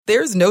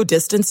There's no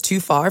distance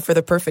too far for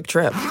the perfect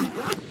trip.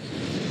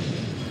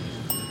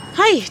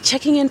 Hi,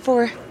 checking in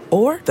for...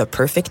 Or the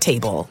perfect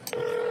table.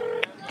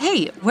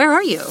 Hey, where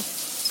are you?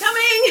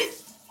 Coming!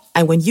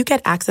 And when you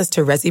get access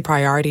to Resi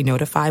Priority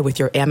Notify with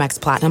your Amex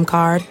Platinum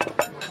card...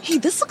 Hey,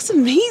 this looks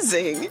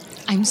amazing.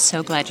 I'm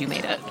so glad you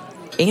made it.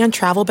 And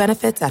travel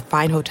benefits at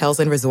fine hotels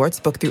and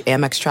resorts booked through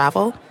Amex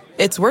Travel,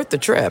 it's worth the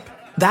trip.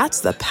 That's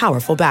the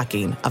powerful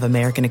backing of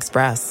American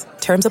Express.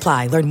 Terms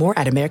apply. Learn more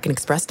at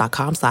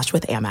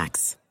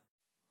americanexpress.com/withAmex.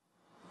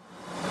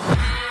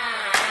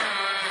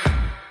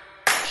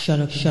 Shut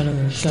up. Stay in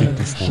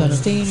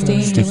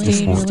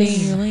your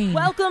lane.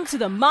 Welcome to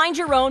the Mind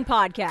Your Own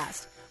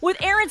podcast with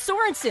Aaron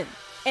Sorensen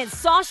and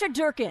Sasha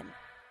Durkin,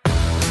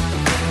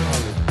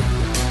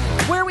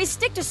 where we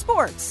stick to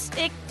sports,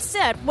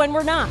 except when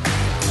we're not.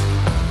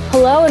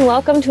 Hello and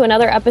welcome to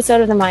another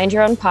episode of the Mind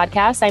Your Own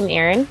podcast. I'm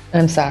Erin.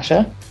 I'm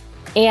Sasha.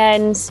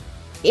 And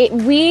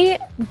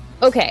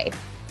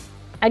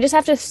I just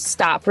have to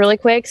stop really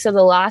quick. So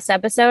the last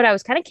episode, I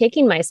was kind of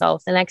kicking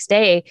myself the next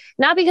day,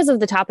 not because of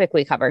the topic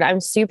we covered.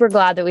 I'm super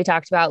glad that we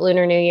talked about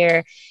Lunar New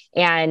Year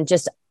and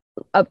just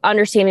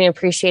understanding and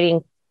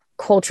appreciating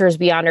cultures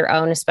beyond our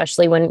own,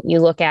 especially when you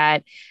look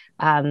at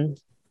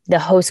the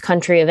host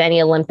country of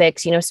any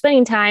Olympics,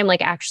 spending time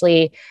like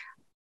actually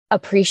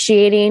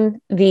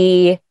appreciating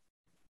whoever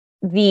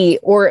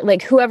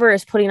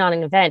is putting on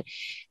an event.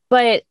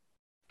 But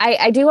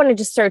I do want to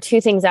just throw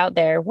two things out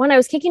there. One, I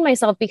was kicking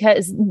myself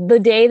because the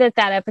day that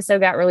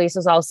episode got released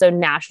was also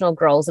National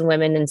Girls and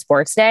Women in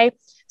Sports Day.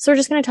 So we're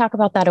just going to talk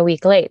about that a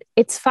week late.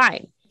 It's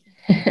fine.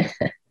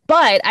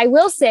 But I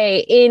will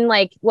say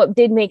what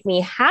did make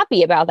me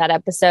happy about that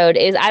episode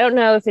is, I don't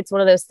know if it's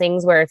one of those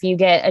things where if you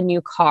get a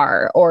new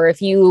car or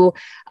if you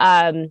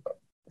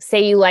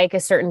say you like a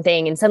certain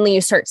thing and suddenly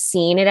you start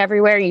seeing it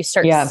everywhere, you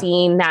start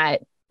seeing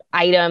that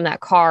item,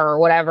 that car or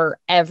whatever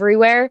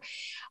everywhere.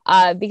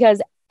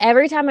 Because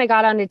every time I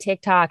got onto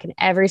TikTok and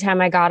every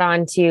time I got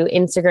onto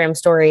Instagram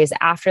stories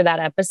after that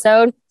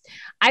episode,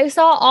 I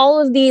saw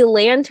all of the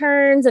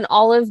lanterns and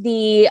all of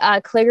the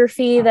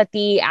calligraphy that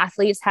the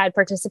athletes had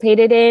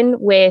participated in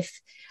with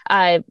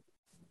the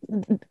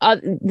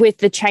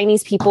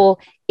Chinese people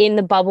in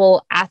the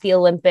bubble at the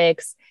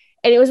Olympics.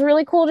 And it was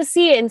really cool to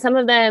see it. And some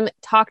of them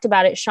talked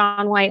about it.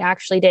 Shaun White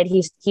actually did.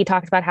 He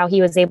talked about how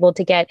he was able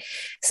to get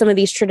some of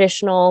these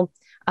traditional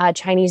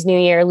Chinese New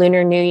Year,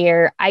 Lunar New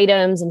Year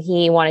items, and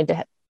he wanted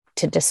to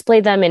display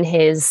them in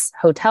his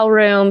hotel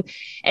room.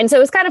 And so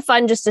it was kind of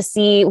fun just to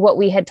see what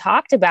we had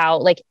talked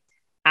about, like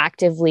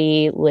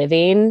actively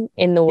living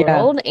in the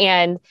world.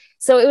 And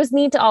so it was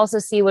neat to also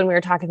see when we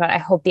were talking about, I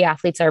hope the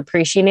athletes are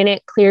appreciating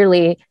it.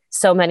 Clearly,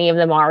 so many of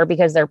them are,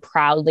 because they're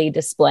proudly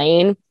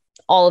displaying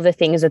all of the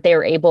things that they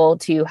were able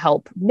to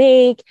help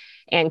make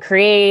and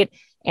create.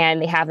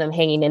 And they have them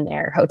hanging in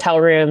their hotel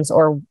rooms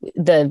or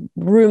the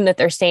room that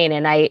they're staying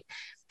in. I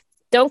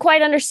don't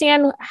quite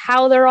understand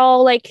how they're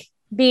all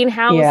being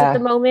housed at the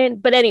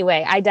moment. But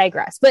anyway, I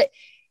digress. But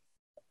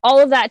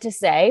all of that to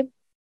say,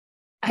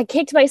 I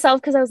kicked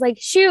myself because I was like,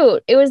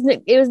 shoot, it was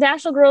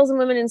National Girls and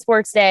Women in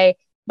Sports Day.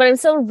 But I'm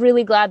still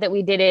really glad that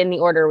we did it in the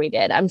order we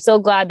did. I'm so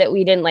glad that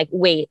we didn't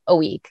wait a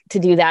week to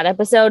do that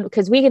episode,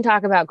 because we can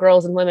talk about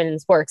girls and women in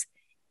sports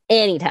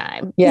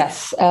anytime.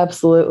 Yes,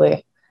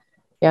 absolutely.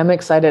 Yeah, I'm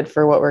excited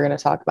for what we're going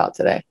to talk about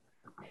today.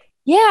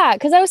 Yeah,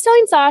 because I was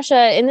telling Sasha,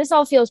 and this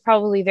all feels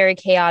probably very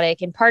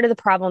chaotic. And part of the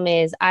problem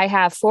is I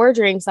have 4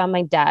 drinks on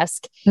my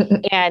desk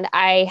and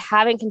I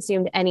haven't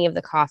consumed any of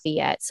the coffee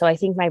yet. So I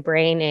think my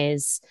brain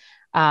is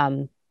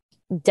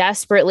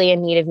desperately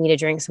in need of me to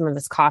drink some of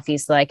this coffee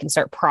so that I can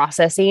start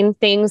processing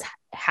things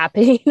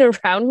happening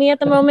around me at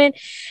the moment.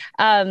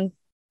 But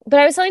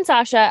I was telling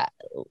Sasha,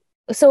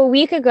 so a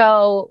week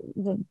ago,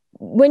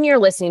 when you're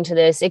listening to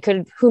this, it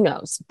could, who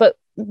knows? But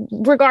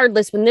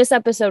regardless, when this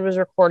episode was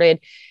recorded,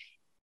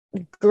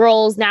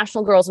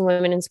 National Girls and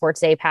Women in Sports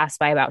Day passed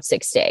by about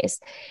 6 days.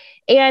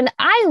 And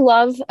I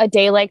love a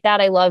day like that.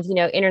 I love,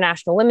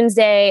 International Women's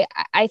Day.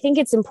 I think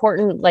it's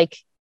important,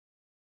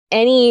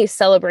 any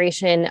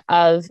celebration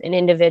of an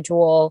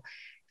individual.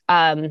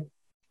 I'm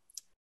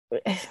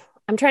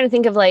trying to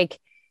think of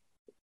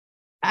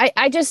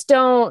I just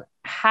don't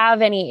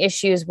have any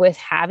issues with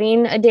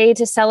having a day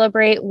to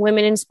celebrate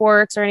women in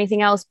sports or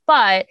anything else.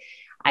 But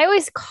I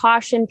always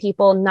caution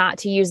people not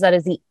to use that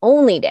as the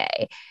only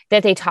day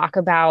that they talk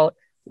about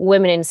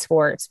women in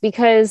sports,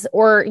 because,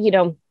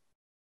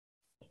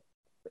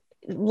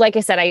 like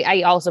I said,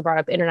 I also brought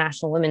up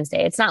International Women's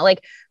Day. It's not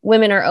like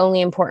women are only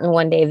important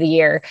one day of the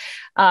year.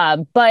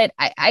 But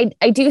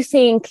I do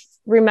think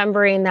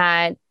remembering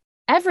that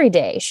every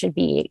day should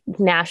be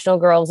National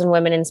Girls and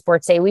Women in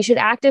Sports Day. We should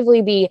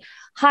actively be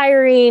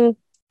hiring,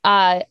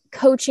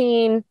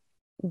 coaching,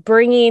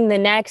 bringing the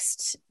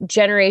next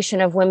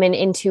generation of women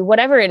into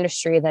whatever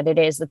industry that it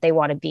is that they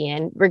want to be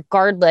in,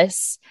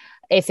 regardless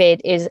if it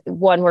is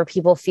one where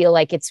people feel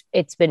like it's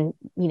been,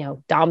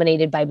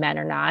 dominated by men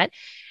or not.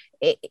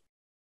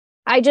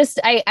 I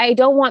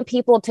don't want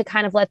people to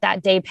kind of let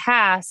that day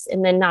pass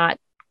and then not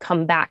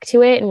come back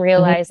to it and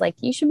realize like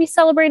you should be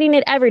celebrating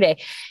it every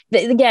day.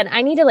 Again,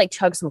 I need to like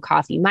chug some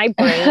coffee. My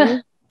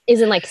brain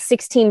is in like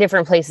 16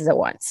 different places at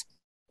once.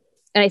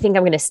 And I think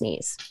I'm going to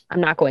sneeze.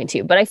 I'm not going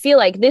to, but I feel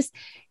like this,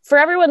 for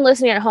everyone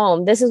listening at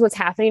home, this is what's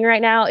happening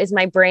right now is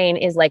my brain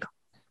is like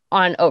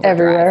on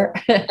overdrive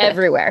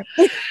everywhere.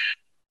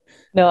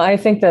 No, I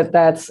think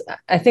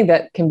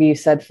that can be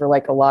said for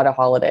like a lot of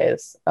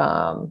holidays,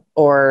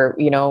 or,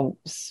 you know,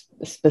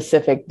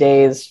 specific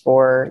days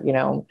for, you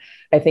know,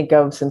 I think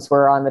of, since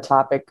we're on the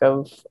topic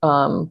of,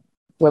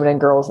 women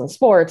and girls in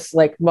sports,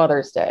 like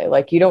Mother's Day.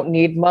 Like, you don't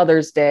need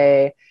Mother's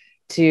Day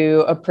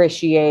to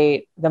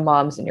appreciate the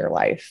moms in your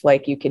life.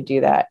 Like, you could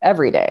do that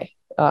every day.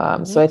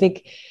 So I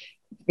think,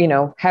 you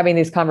know, having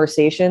these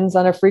conversations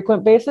on a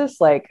frequent basis,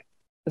 like,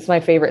 it's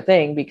my favorite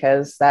thing,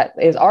 because that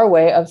is our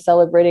way of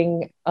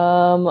celebrating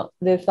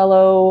the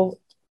fellow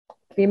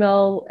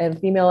female and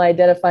female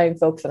identifying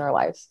folks in our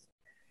lives.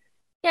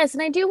 Yes.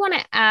 And I do want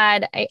to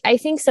add, I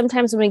think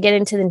sometimes when we get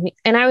into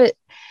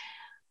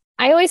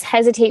I always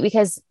hesitate,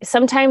 because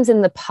sometimes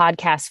in the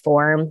podcast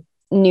form,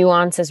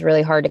 nuance is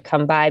really hard to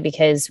come by,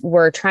 because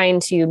we're trying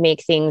to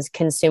make things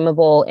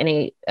consumable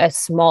in a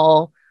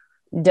small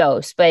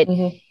dose. But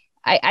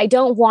I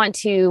don't want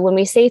to, when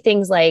we say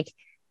things like,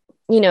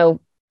 you know,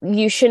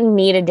 you shouldn't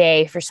need a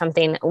day for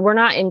something, we're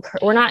not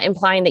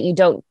implying that you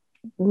don't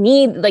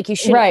need, like, you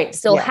should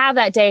still have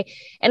that day.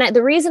 And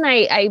the reason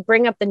I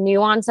bring up the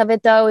nuance of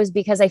it, though, is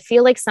because I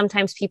feel like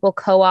sometimes people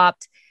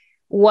co-opt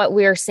what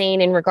we're saying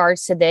in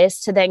regards to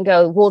this to then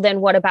go, well, then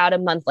what about a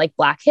month like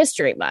Black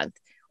History Month?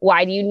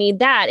 Why do you need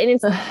that?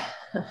 And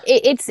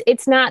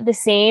it's not the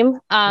same.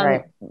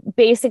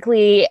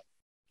 Basically,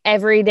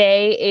 every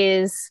day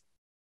is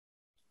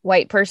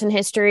white person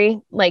history,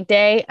 like,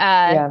 day.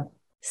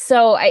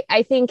 So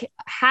I think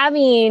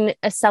having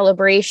a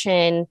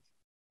celebration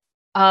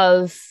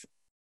of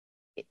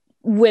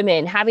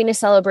women, having a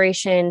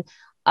celebration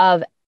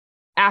of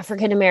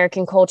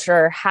African-American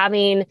culture,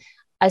 having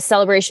a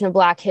celebration of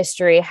Black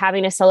history,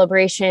 having a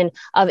celebration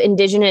of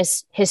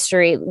Indigenous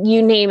history,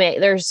 you name it.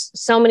 There's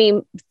so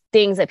many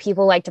things that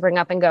people like to bring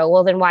up and go,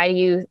 well, then why do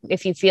you,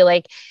 if you feel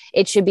like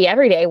it should be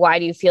every day, why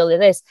do you feel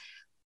this?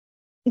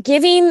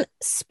 Giving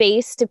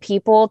space to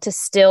people to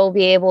still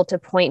be able to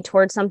point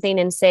towards something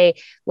and say,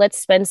 let's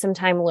spend some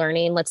time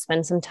learning, let's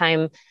spend some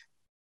time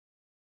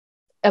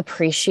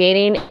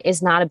appreciating,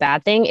 is not a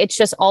bad thing. It's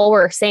just, all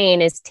we're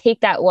saying is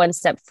take that one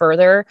step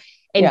further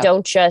and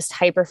don't just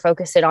hyper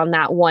focus it on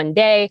that one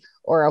day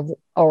or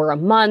a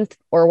month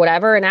or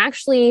whatever, and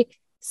actually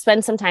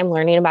spend some time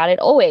learning about it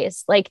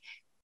always. Like,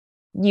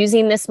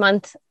 using this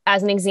month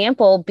as an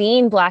example,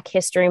 being Black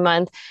History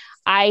Month,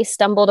 I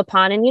stumbled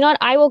upon, and you know what,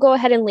 I will go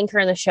ahead and link her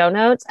in the show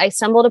notes. I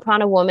stumbled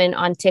upon a woman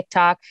on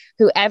TikTok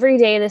who every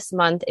day this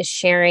month is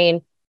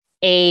sharing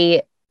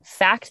a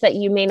fact that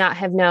you may not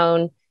have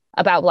known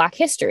about Black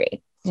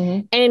history.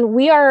 And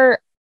we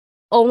are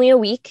only a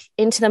week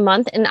into the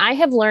month, and I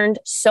have learned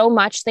so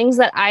much, things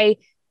that I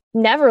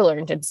never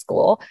learned in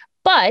school.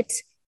 But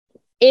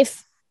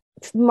if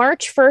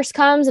March 1st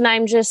comes and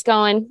I'm just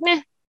going,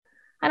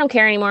 I don't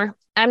care anymore,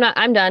 I'm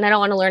done, I don't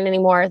want to learn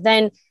anymore,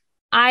 then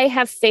I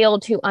have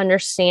failed to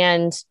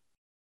understand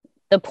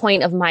the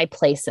point of my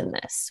place in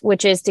this,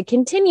 which is to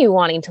continue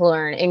wanting to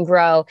learn and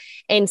grow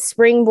and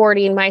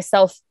springboarding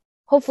myself,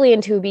 hopefully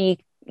into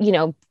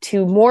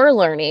to more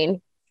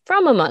learning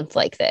from a month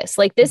like this.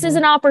 Like, this is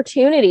an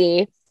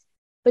opportunity,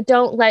 but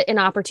don't let an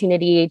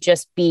opportunity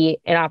just be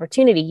an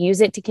opportunity.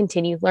 Use it to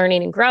continue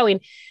learning and growing.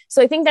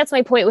 So I think that's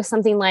my point with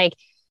something like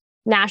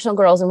National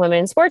Girls and Women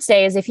in Sports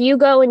Day, is if you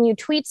go and you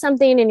tweet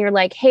something and you're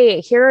like,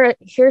 hey,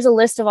 here's a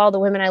list of all the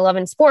women I love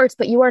in sports,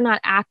 but you are not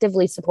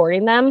actively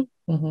supporting them.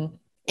 And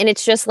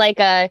it's just like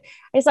I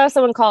saw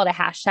someone call it a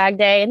hashtag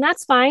day, and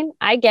that's fine.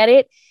 I get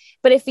it.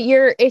 But if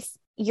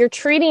you're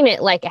treating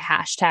it like a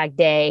hashtag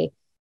day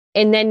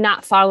and then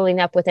not following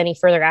up with any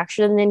further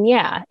action, then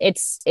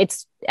it's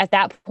at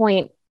that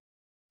point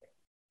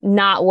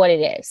not what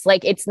it is.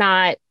 Like, it's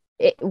not,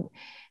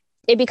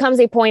 it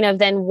becomes a point of,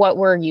 then what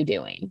were you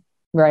doing?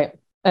 Right.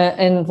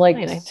 And like,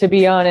 anyway, to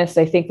be honest,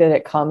 I think that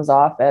it comes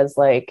off as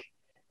like,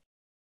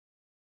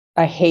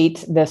 I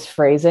hate this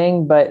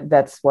phrasing, but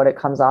that's what it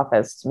comes off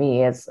as to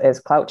me,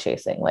 as clout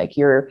chasing. Like,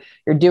 you're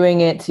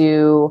doing it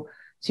to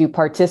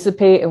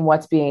participate in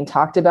what's being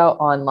talked about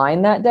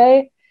online that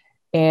day.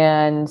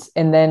 And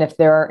then if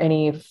there are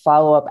any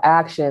follow-up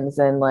actions,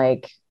 then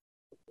like,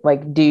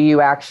 do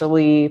you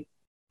actually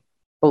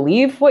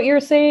believe what you're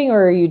saying,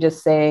 or are you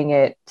just saying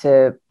it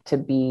to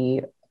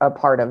be a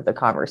part of the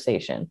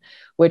conversation?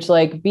 Which,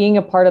 like, being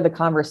a part of the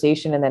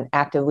conversation and then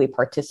actively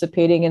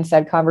participating in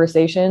said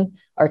conversation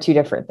are two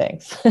different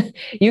things.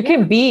 You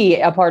can be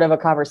a part of a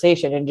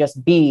conversation and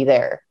just be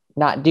there,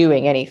 not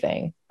doing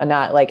anything and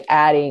not like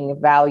adding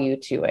value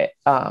to it.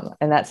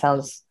 And that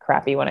sounds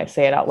crappy when I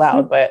say it out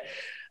loud, but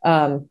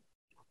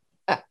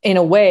in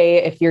a way,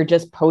 if you're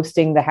just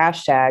posting the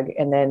hashtag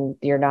and then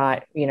you're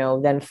not,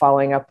 then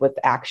following up with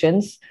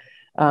actions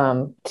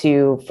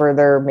to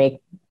further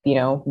make,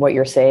 what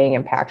you're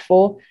saying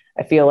impactful,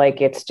 I feel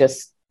like it's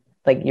just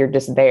like, you're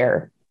just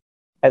there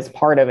as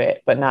part of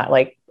it, but not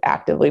like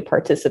actively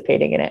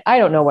participating in it. I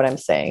don't know what I'm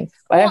saying,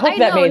 but I hope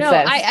that made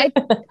sense.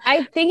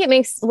 I think it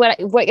makes what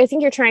I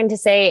think you're trying to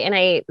say.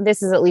 And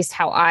this is at least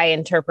how I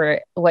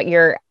interpret what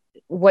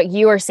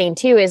you are saying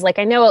too, is like,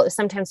 I know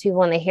sometimes people,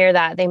 when they hear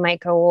that, they might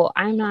go, well,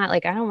 I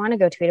don't want to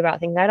go tweet about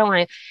things. I don't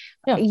want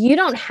to, You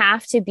don't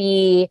have to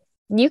be,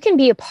 you can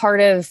be a part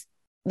of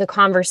the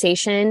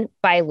conversation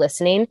by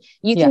listening.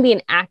 You can be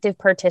an active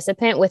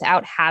participant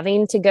without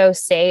having to go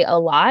say a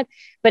lot,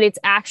 but it's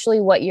actually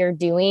what you're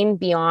doing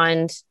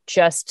beyond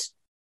just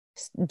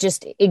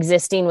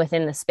existing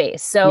within the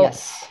space. So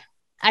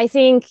I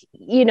think,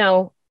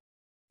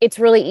 it's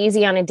really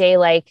easy on a day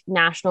like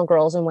National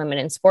Girls and Women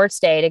in Sports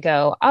Day to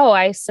go, oh,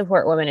 I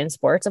support women in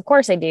sports. Of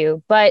course I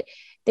do. But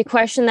the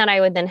question that I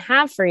would then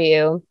have for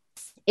you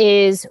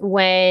is,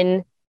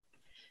 when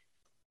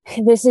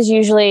this is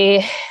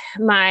usually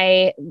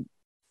my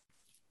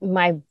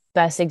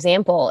best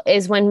example,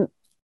 is when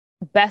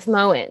Beth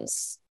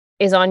Mowins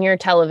is on your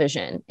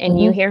television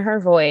and you hear her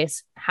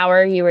voice, how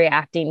are you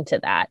reacting to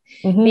that?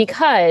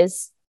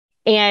 Because,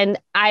 and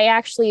I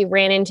actually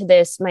ran into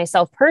this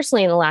myself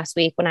personally in the last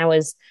week when I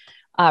was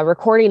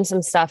recording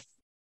some stuff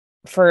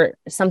for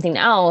something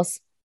else,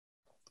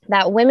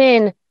 that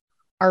women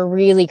are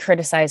really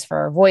criticized for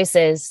our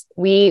voices.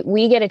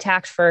 We get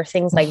attacked for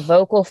things like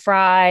vocal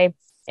fry,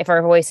 if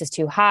our voice is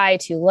too high,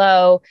 too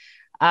low.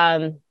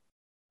 And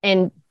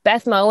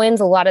Beth Mowins,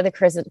 a lot of the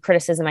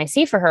criticism I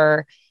see for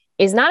her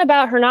is not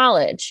about her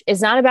knowledge,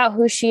 is not about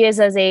who she is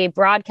as a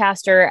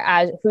broadcaster,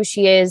 as who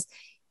she is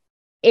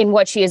in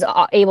what she is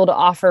able to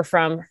offer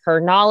from her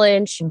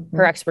knowledge,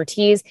 her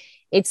expertise.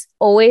 It's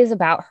always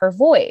about her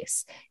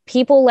voice.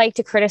 People like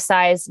to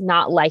criticize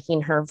not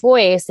liking her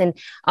voice. And,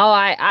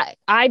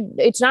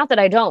 it's not that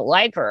I don't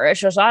like her. It's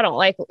just, I don't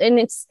like,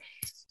 and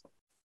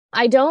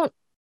I don't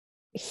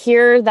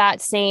hear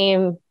that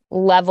same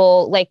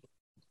level. Like,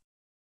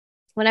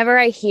 whenever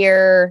I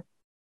hear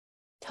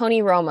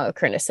Tony Romo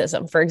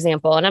criticism, for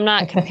example, and I'm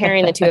not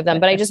comparing the two of them,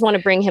 but I just want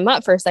to bring him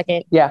up for a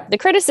second. Yeah. The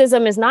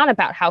criticism is not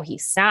about how he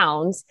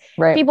sounds.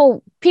 Right.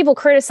 People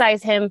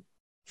criticize him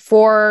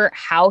for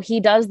how he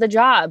does the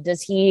job.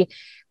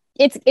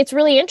 It's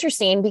really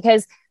interesting,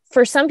 because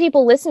for some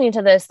people listening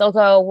to this, they'll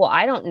go, well,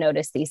 I don't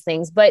notice these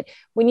things. But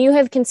when you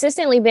have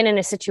consistently been in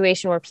a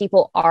situation where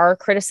people are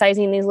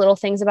criticizing these little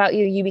things about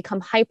you, you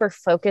become hyper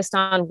focused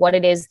on what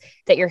it is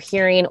that you're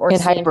hearing or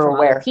seeing from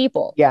other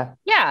people. Yeah.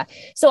 Yeah.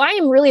 So I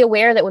am really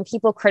aware that when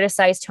people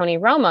criticize Tony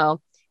Romo,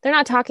 they're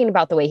not talking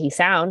about the way he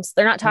sounds.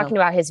 They're not talking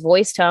about his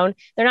voice tone.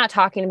 They're not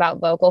talking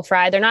about vocal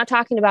fry. They're not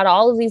talking about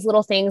all of these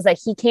little things that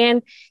he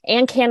can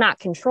and cannot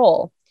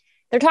control.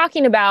 They're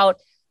talking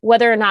about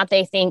whether or not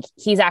they think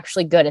he's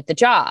actually good at the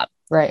job.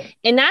 Right.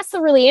 And that's the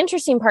really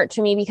interesting part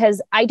to me,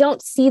 because I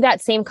don't see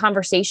that same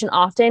conversation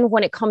often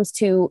when it comes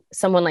to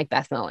someone like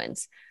Beth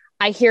Mowins.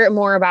 I hear it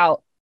more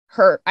about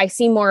her. I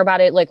see more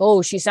about it like,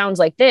 oh, she sounds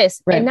like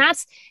this. Right. And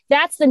that's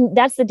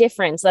the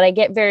difference that I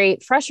get very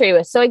frustrated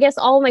with. So I guess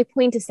all my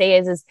point to say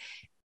is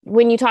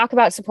when you talk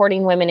about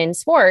supporting women in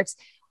sports,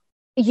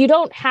 you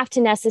don't have to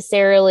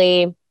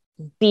necessarily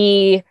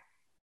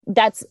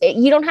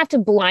you don't have to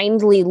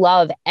blindly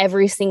love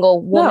every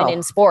single woman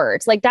in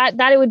sports like that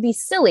it would be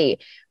silly,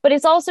 but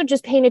it's also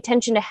just paying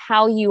attention to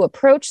how you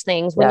approach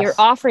things when you're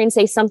offering,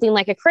 say, something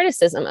like a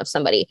criticism of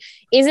somebody.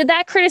 Is it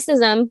that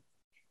criticism,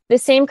 the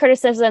same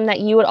criticism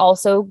that you would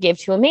also give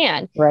to a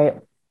man? Right.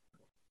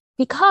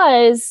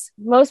 Because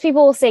most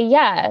people will say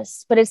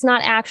yes, but it's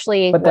not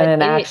actually. But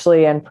then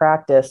actually in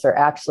practice or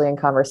actually in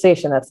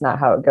conversation, that's not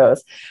how it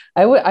goes.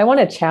 I want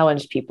to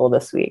challenge people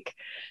this week.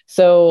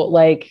 So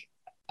like,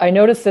 I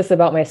noticed this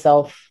about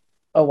myself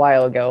a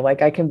while ago.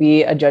 Like, I can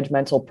be a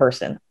judgmental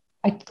person.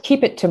 I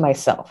keep it to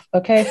myself.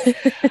 Okay.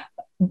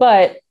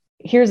 But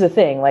here's the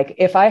thing. Like,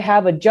 if I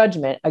have a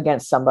judgment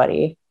against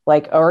somebody,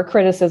 like, or a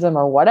criticism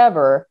or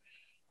whatever,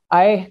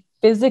 I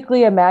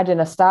physically imagine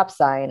a stop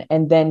sign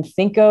and then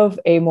think of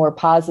a more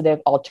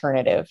positive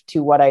alternative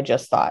to what I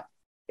just thought.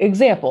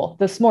 Example,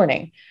 this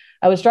morning,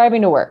 I was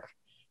driving to work.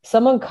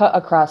 Someone cut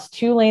across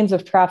 2 lanes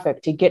of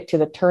traffic to get to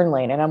the turn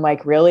lane. And I'm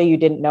like, really? You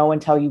didn't know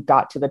until you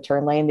got to the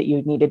turn lane that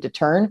you needed to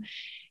turn?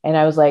 And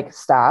I was like,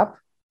 stop.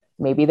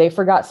 Maybe they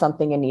forgot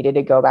something and needed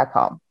to go back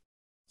home.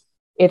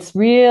 It's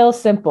real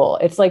simple.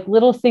 It's like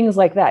little things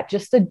like that.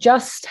 Just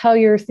adjust how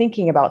you're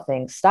thinking about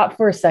things. Stop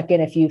for a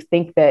second. If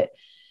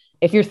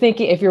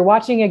you're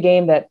watching a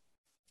game that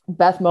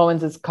Beth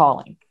Mowins is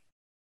calling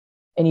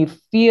and you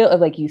feel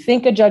like you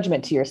think a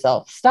judgment to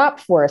yourself, stop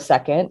for a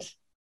second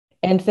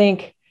and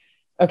think,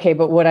 okay,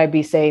 but would I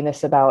be saying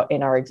this about,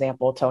 in our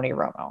example, Tony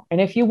Romo? And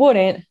if you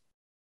wouldn't,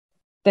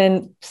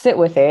 then sit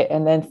with it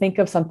and then think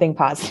of something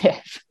positive.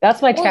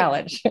 That's my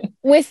challenge.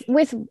 With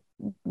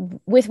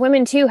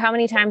women too, how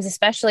many times,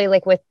 especially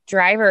like with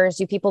drivers,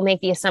 do people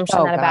make the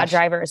assumption that a bad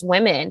driver is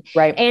women?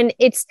 Right. And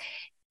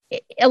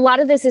a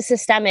lot of this is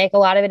systemic. A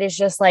lot of it is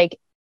just like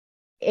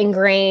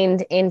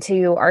ingrained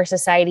into our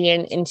society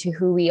and into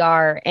who we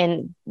are.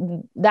 And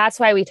that's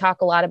why we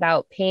talk a lot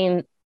about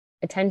paying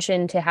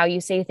attention to how you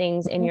say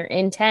things and your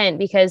intent,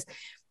 because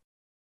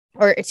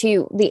or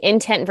to the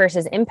intent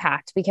versus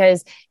impact,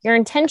 because your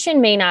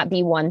intention may not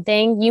be one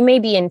thing. You may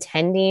be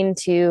intending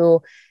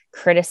to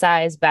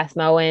criticize Beth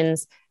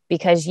Mowins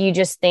because you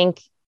just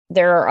think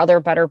there are other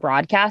better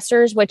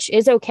broadcasters, which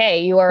is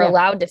okay. You are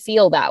allowed to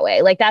feel that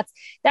way. Like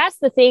that's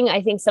the thing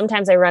I think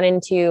sometimes I run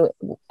into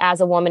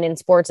as a woman in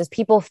sports is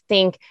people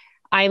think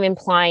I'm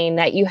implying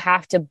that you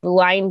have to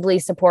blindly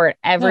support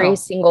every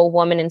single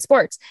woman in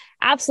sports.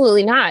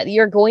 Absolutely not.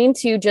 You're going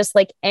to, just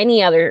like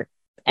any other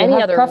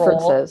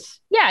preferences.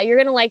 Role. Yeah. You're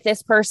going to like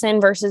this person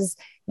versus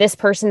this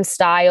person's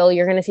style.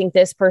 You're going to think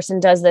this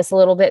person does this a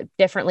little bit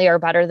differently or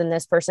better than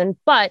this person.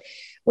 But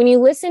when you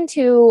listen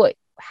to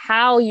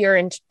how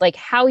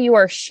how you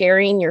are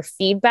sharing your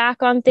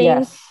feedback on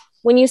things,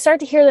 when you start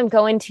to hear them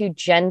go into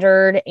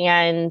gendered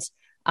and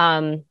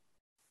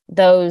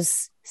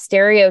those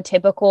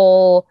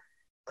stereotypical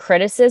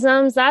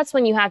criticisms, that's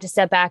when you have to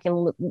step back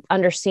and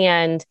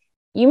understand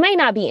you might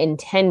not be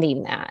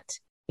intending that,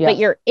 but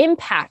your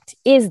impact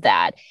is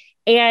that.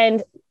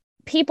 And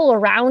people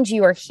around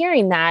you are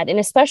hearing that. And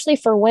especially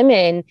for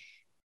women,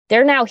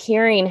 they're now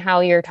hearing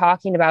how you're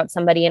talking about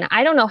somebody. And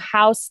I don't know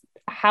how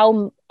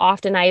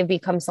often I have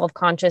become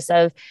self-conscious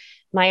of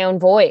my own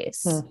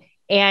voice.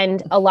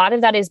 And a lot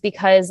of that is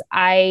because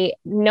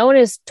no one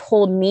has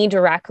told me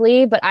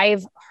directly, but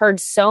I've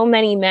heard so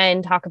many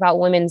men talk about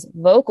women's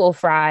vocal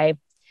fry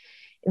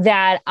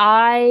that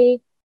I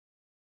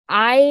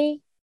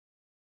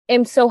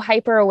am so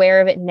hyper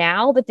aware of it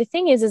now. But the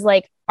thing is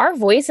like our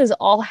voices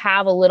all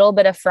have a little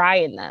bit of fry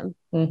in them,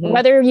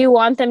 whether you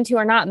want them to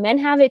or not. Men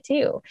have it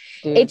too.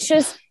 Dude. It's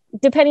just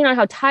depending on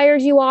how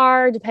tired you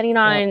are, depending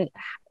on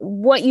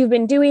what you've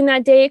been doing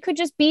that day. It could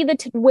just be the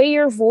way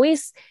your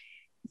voice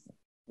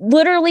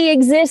literally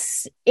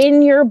exists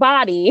in your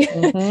body.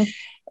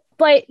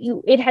 But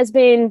it has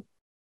been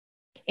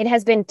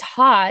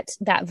taught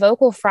that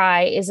vocal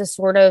fry is a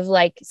sort of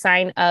like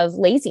sign of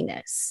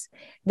laziness,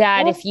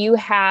 that if you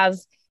have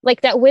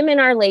like that women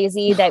are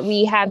lazy, that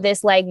we have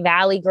this like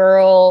Valley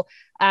Girl,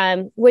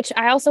 which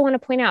I also want to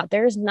point out,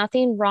 there's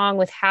nothing wrong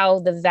with how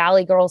the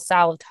Valley Girl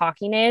style of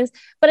talking is.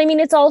 But I mean,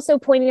 it's also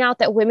pointing out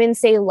that women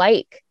say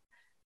like,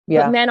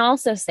 but men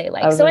also say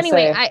like. So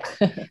anyway,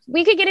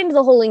 we could get into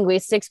the whole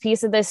linguistics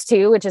piece of this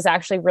too, which is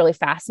actually really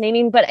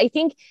fascinating. But I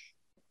think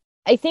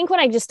when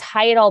I just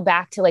tie it all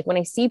back to like when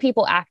I see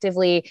people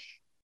actively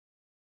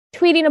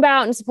tweeting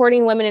about and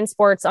supporting women in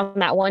sports on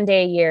that one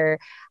day a year,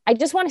 I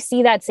just want to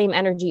see that same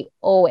energy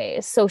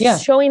always. So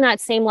showing that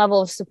same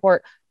level of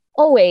support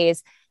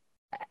always,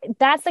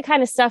 that's the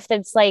kind of stuff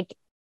that's like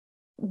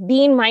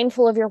being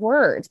mindful of your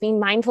words, being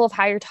mindful of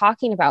how you're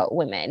talking about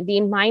women,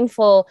 being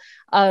mindful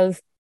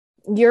of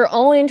your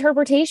own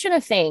interpretation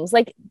of things.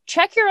 Like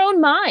check your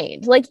own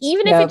mind. Like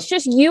even if it's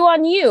just you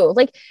on you,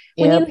 like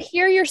when you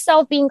hear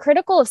yourself being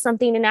critical of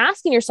something and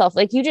asking yourself,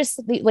 like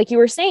you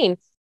were saying,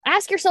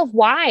 ask yourself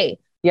why.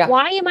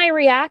 Why am I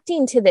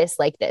reacting to this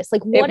like this?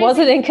 Like what? It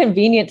wasn't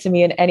inconvenient to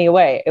me in any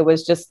way. It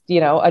was just,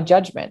 a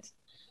judgment.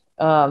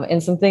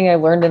 And something I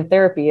learned in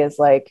therapy is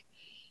like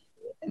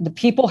the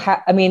people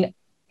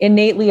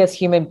innately as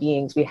human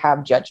beings, we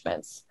have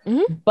judgments,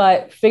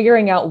 but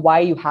figuring out why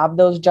you have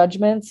those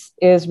judgments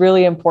is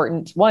really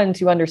important. One,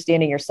 to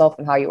understanding yourself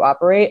and how you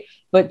operate,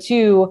 but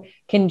two,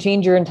 can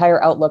change your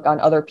entire outlook on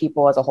other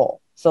people as a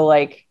whole. So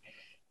like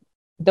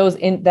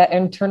that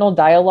internal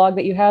dialogue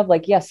that you have,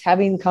 like, yes,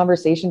 having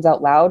conversations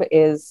out loud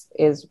is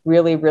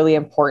really, really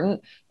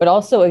important, but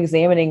also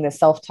examining the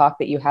self-talk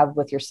that you have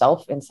with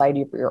yourself inside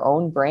your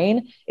own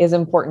brain is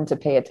important to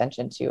pay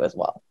attention to as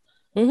well.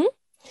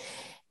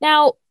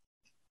 Now,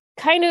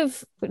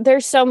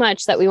 there's so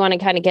much that we want to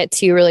kind of get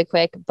to really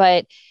quick,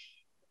 but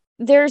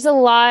there's a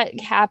lot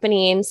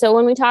happening. So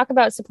when we talk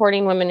about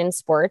supporting women in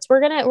sports, we're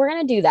going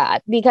to do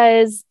that,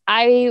 because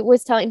I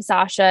was telling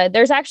Sasha,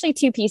 there's actually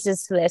two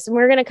pieces to this, and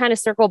we're going to kind of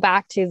circle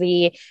back to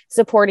the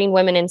supporting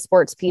women in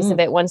sports piece of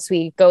it once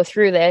we go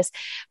through this.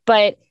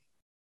 But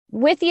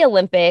with the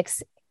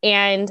Olympics,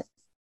 and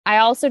I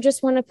also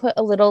just want to put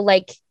a little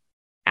like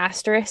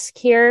asterisk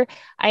here.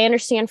 I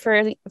understand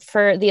for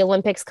the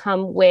Olympics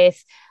come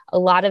with a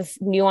lot of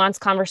nuanced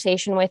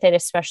conversation with it,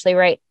 especially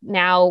right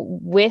now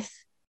with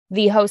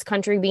the host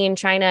country being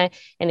China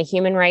and the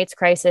human rights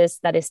crisis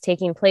that is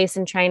taking place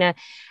in China.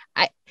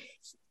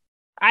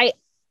 I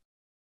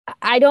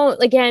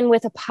don't, again,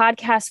 with a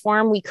podcast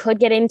form, we could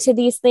get into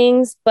these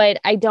things, but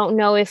I don't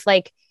know if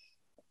like,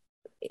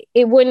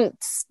 we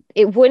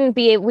wouldn't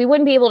be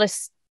able to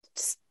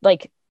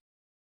like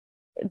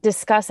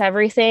discuss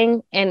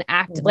everything and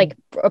act like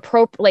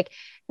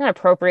not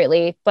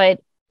appropriately, but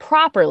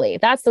properly.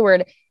 That's the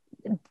word.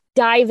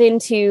 Dive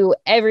into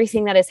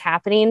everything that is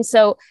happening.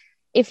 So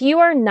if you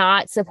are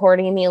not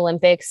supporting the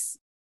Olympics,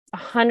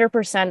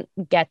 100%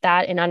 get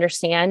that and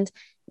understand.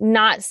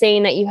 Not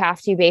saying that you have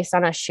to based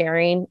on us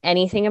sharing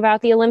anything about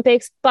the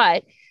Olympics,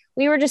 but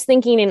we were just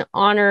thinking in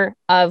honor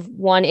of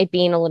one, it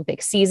being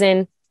Olympic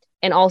season,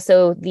 and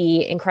also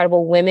the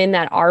incredible women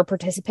that are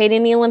participating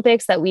in the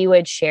Olympics, that we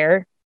would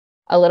share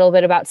a little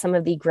bit about some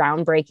of the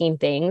groundbreaking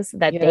things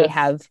that they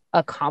have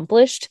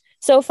accomplished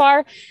so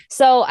far.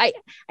 So I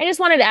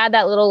just wanted to add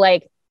that little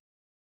like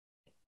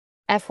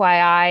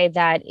FYI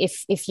that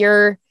if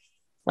you're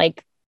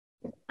like,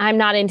 I'm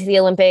not into the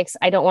Olympics,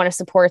 I don't want to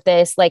support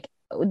this, like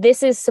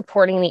this is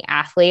supporting the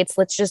athletes.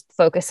 Let's just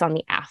focus on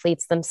the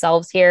athletes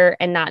themselves here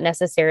and not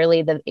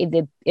necessarily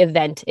the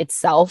event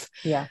itself.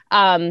 Yeah.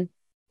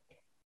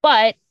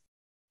 But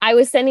I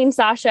was sending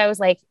Sasha, I was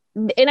like,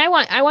 and I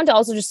want to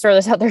also just throw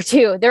this out there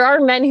too. There are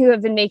men who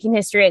have been making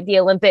history at the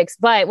Olympics,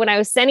 but when I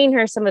was sending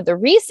her some of the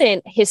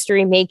recent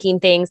history making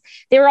things,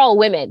 they were all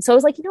women. So I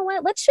was like, you know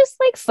what? Let's just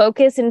like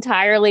focus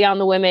entirely on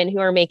the women who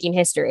are making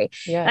history.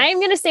 Yes. And I'm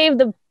going to save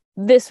the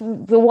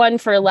one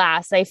for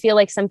last. I feel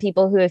like some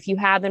people who, if you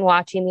have been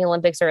watching the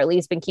Olympics or at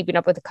least been keeping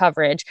up with the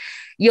coverage,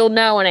 you'll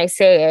know when I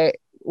say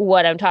it,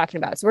 what I'm talking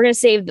about. So we're going to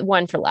save the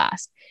one for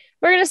last.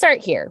 We're going to start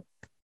here.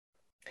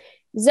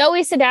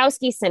 Zoi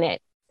Sadowski-Synnott.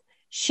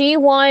 She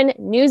won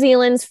New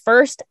Zealand's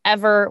first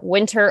ever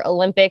Winter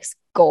Olympics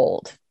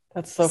gold.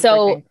 That's so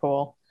freaking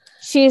cool.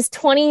 She's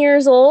 20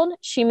 years old.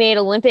 She made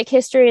Olympic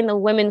history in the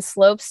women's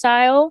slope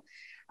style.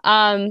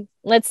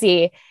 Let's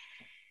see.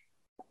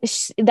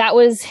 That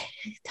was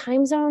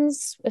time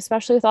zones,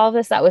 especially with all of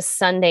this. That was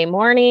Sunday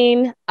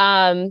morning.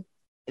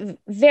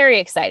 Very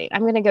exciting.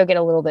 I'm going to go get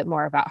a little bit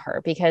more about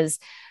her because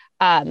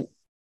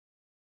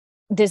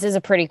this is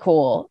a pretty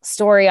cool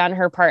story on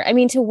her part. I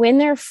mean, to win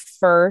their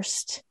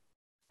first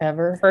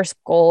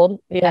gold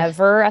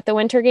ever at the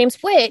Winter Games,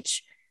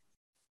 which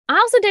I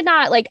also did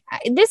not like.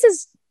 This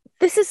is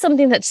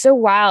something that's so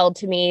wild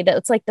to me that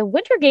it's like the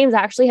Winter Games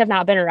actually have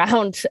not been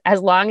around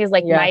as long as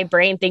like my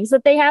brain thinks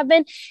that they have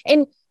been.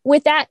 And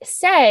with that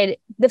said,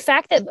 the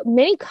fact that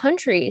many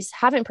countries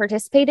haven't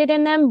participated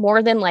in them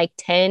more than like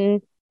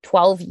 10,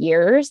 12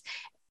 years.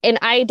 And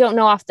I don't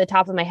know off the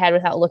top of my head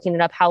without looking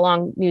it up how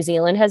long New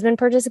Zealand has been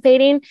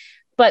participating.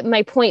 But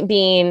my point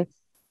being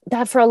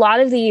that for a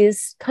lot of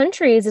these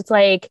countries, it's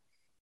like,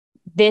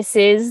 this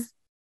is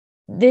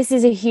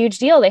a huge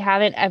deal. They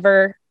haven't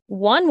ever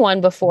won one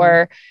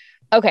before.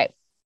 Okay.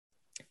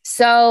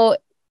 So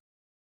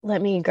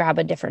let me grab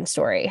a different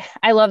story.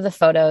 I love the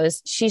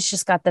photos. She's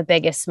just got the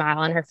biggest smile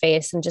on her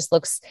face and just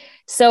looks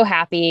so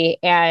happy.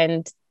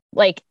 And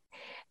like,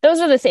 those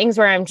are the things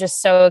where I'm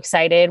just so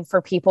excited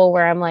for people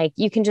where I'm like,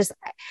 you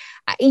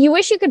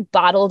wish you could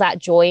bottle that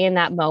joy in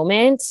that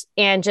moment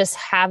and just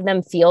have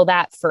them feel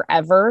that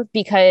forever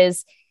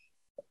because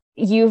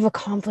you've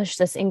accomplished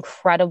this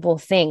incredible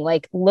thing.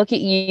 Like, look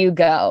at you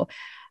go.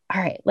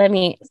 All right,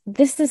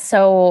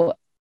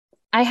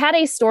 I had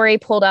a story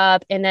pulled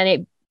up and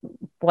then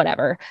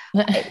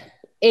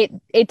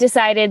it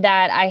decided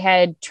that I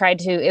had tried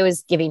to, it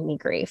was giving me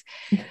grief.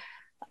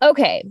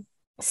 Okay.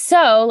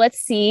 So let's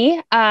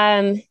see.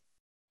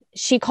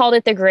 She called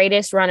it the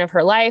greatest run of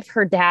her life.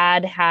 Her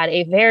dad had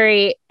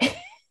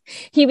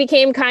he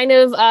became kind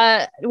of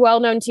well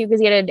known too because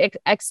he had an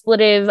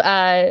expletive.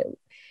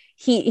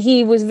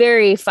 He was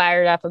very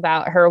fired up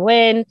about her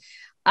win.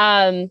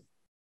 I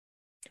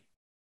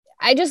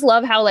just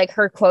love how like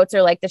her quotes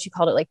are like that. She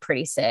called it like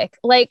pretty sick.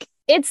 Like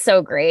it's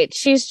so great.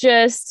 She's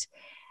just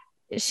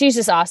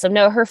awesome.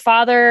 No, her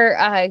father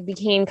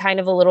became kind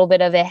of a little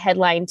bit of a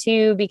headline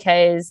too,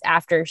 because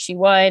after she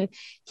won,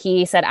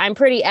 he said, I'm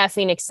pretty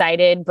effing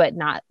excited, but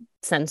not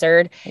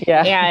censored.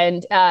 Yeah.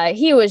 And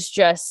he was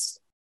just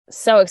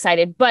so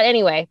excited. But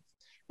anyway,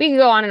 we could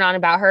go on and on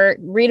about her.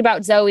 Read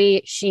about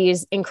Zoi.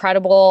 She's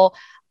incredible.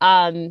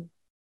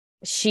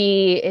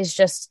 She is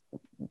just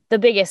the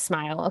biggest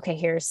smile.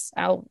 Okay,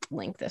 I'll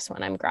link this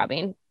one I'm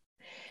grabbing.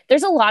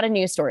 There's a lot of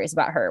news stories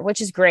about her,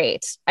 which is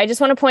great. I just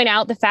want to point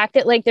out the fact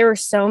that like there were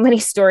so many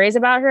stories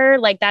about her.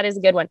 Like that is a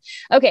good one.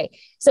 Okay.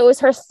 So it was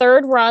her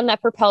third run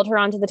that propelled her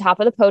onto the top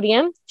of the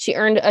podium. She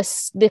earned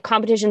the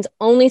competition's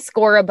only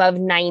score above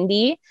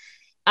 90.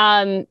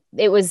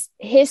 It was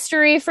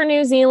history for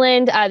New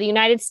Zealand. The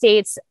United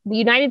States'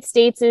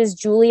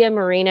 Julia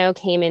Marino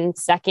came in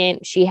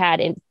second. She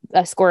had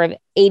a score of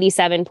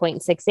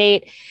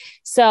 87.68.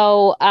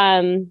 So,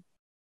 I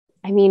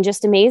mean,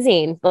 just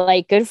amazing.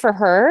 Like, good for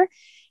her.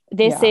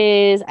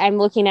 I'm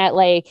looking at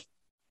like,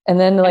 and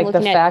then like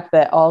the fact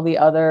that all the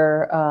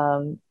other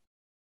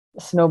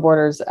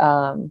snowboarders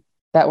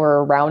that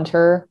were around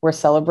her were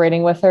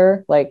celebrating with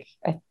her. Like,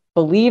 I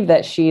believe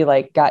that she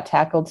like got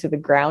tackled to the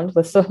ground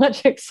with so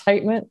much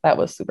excitement. That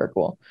was super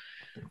cool.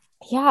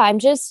 Yeah, I'm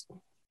just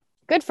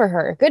good for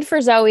her. Good for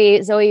Zoi.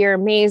 Zoi, you're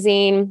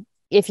amazing.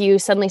 If you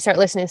suddenly start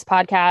listening to this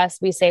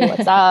podcast, we say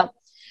what's up.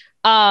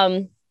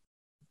 All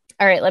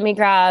right, let me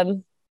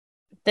grab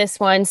this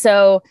one.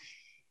 So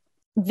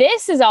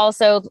this is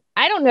also,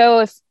 I don't know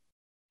if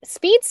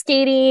speed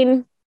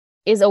skating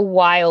is a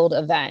wild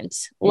event.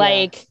 Yeah.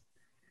 Like,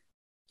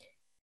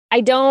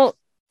 I don't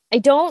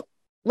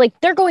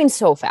like, they're going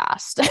so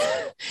fast.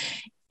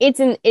 It's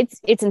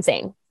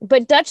insane.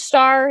 But Dutch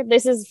star,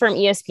 this is from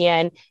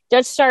ESPN,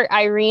 Dutch star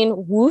Irene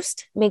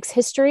Wust makes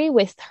history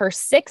with her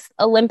 6th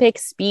Olympic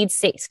speed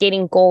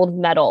skating gold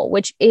medal,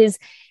 which is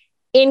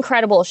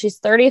incredible. She's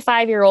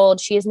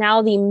 35-year-old. She is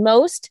now the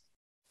most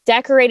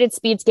decorated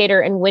speed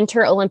skater in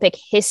Winter Olympic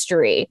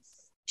history.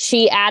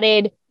 She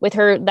added with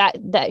her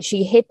that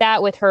she hit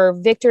that with her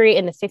victory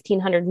in the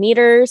 1500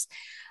 meters.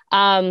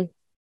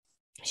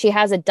 She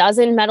has a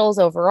dozen medals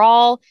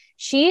overall.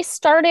 She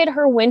started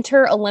her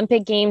Winter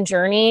Olympic game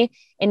journey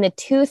in the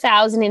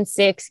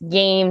 2006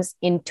 games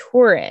in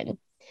Turin.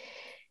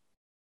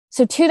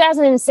 So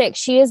 2006,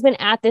 she has been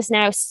at this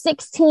now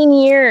 16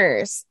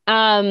 years.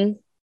 And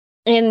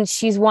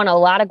she's won a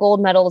lot of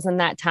gold medals in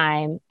that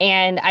time.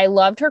 And I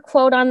loved her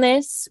quote on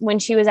this when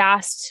she was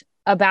asked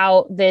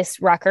about this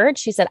record.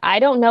 She said, "I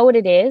don't know what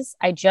it is.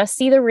 I just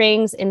see the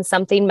rings and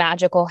something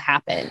magical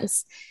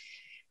happens."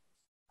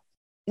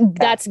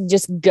 That's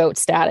just GOAT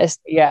status.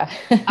 Yeah.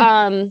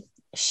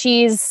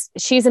 She's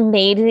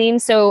amazing.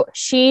 So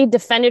she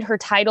defended her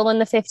title in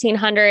the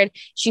 1500.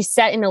 She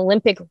set an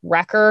Olympic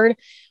record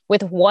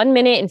with 1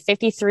 minute and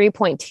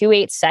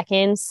 53.28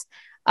 seconds.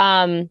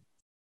 Japan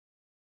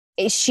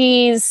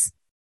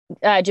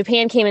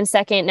came in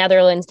second.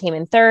 Netherlands came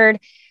in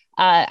third.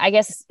 I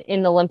guess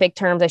in Olympic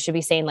terms, I should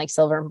be saying like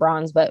silver and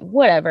bronze, but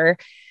whatever.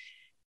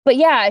 But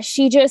yeah,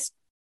 she just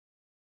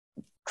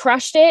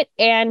crushed it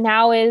and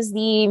now is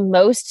the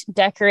most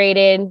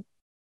decorated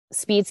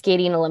speed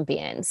skating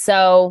Olympian.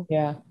 So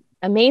yeah,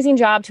 amazing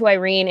job to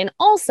Irene. And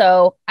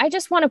also, I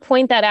just want to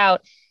point that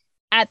out,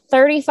 at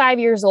 35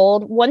 years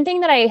old, one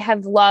thing that I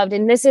have loved,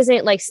 and this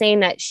isn't like saying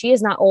that she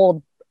is not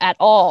old at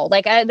all.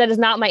 Like that is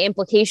not my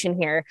implication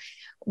here.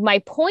 My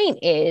point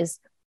is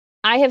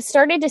I have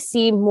started to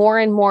see more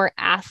and more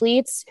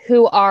athletes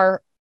who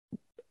are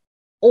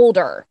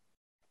older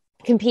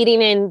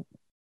competing in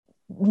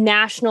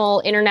national,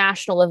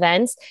 international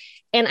events.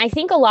 And I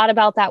think a lot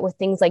about that with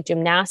things like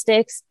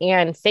gymnastics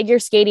and figure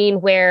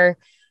skating, where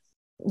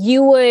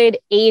you would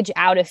age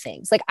out of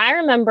things. Like I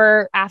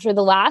remember after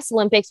the last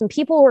Olympics when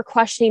people were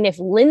questioning if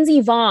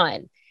Lindsey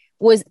Vonn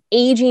was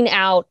aging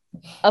out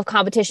of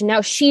competition. Now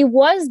she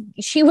was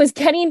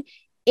getting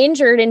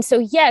injured. And so,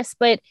 yes,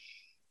 but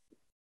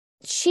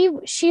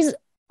she's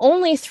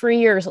only 3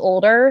 years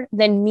older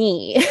than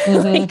me.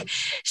 Mm-hmm. Like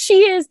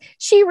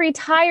she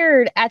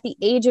retired at the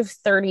age of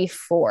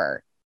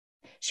 34.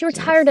 She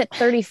retired at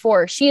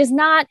 34. She is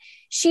not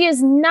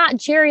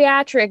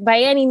geriatric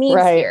by any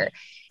means here.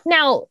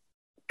 Now,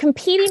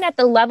 competing at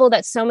the level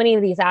that so many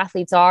of these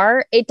athletes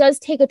are, it does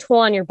take a toll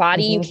on your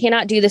body. Mm-hmm. You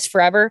cannot do this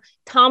forever.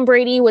 Tom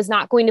Brady was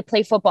not going to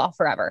play football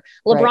forever.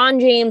 LeBron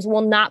James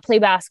will not play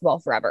basketball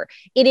forever.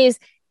 It is,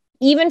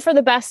 even for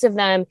the best of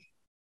them,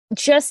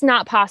 just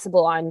not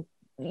possible. On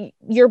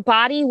your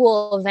body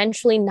will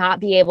eventually not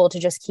be able to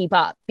just keep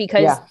up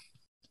because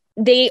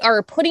they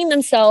are putting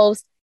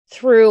themselves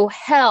through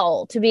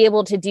hell to be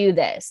able to do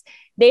this.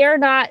 They are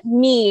not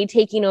me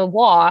taking a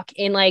walk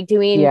and like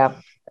doing,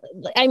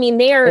 I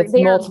mean, it's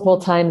multiple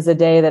times a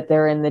day that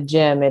they're in the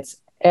gym. It's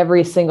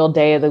every single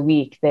day of the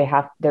week.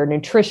 Their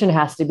nutrition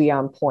has to be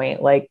on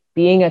point. Like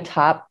being a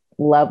top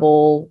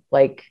level,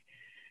 like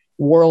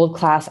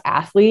world-class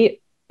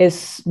athlete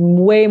is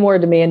way more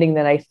demanding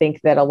than I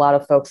think that a lot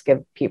of folks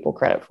give people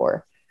credit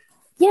for.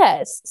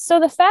 Yes.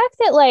 So the fact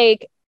that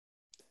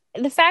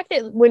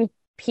when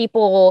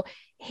people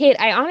hit,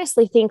 I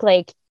honestly think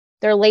like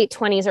their late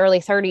 20s,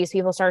 early 30s,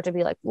 people start to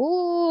be like,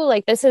 ooh,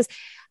 like this is,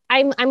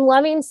 I'm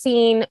loving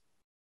seeing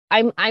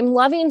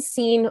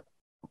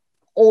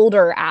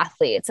older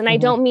athletes. And I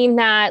don't mean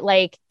that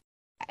like,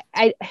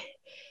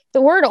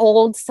 the word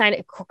old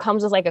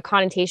comes with like a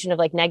connotation of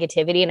like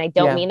negativity. And I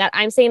don't mean that.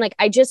 I'm saying like,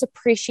 I just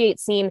appreciate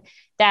seeing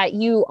that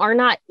you are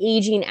not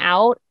aging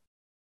out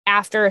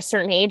after a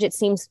certain age. It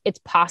seems it's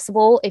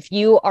possible if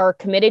you are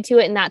committed to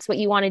it and that's what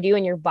you want to do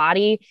and your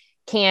body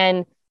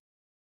can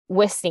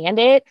withstand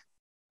it.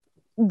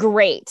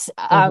 Great.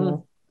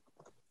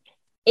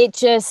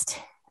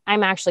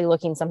 I'm actually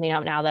looking something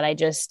up now that I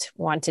just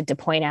wanted to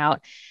point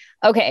out.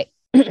 Okay.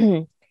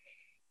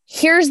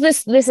 Here's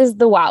this is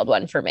the wild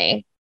one for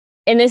me.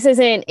 And this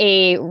isn't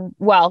she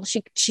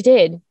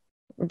did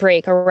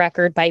break a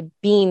record by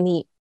being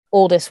the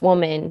oldest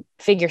woman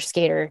figure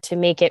skater to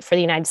make it for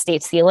the United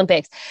States, the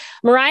Olympics.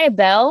 Mariah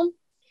Bell,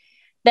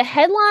 the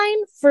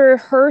headline for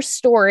her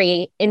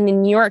story in the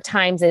New York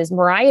Times is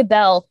Mariah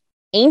Bell,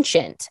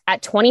 ancient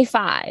at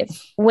 25,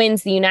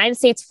 wins the United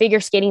States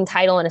figure skating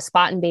title in a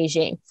spot in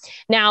Beijing.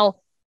 Now,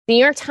 the New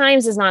York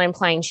Times is not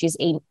implying she's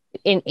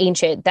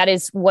ancient. That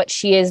is what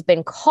she has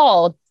been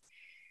called.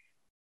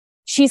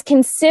 She's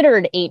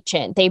considered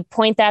ancient. They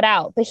point that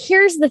out. But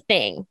here's the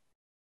thing.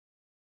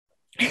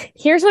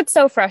 Here's what's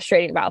so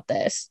frustrating about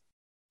this.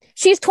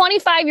 She's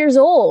 25 years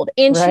old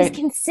and she's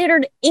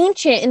considered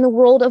ancient in the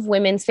world of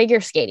women's figure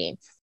skating.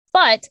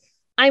 But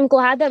I'm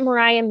glad that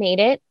Mariah made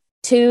it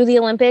to the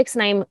Olympics.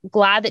 And I'm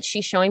glad that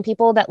she's showing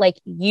people that like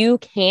you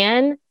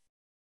can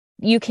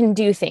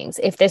do things.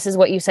 If this is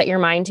what you set your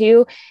mind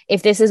to,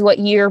 if this is what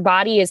your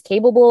body is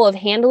capable of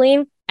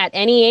handling at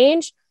any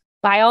age,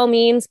 by all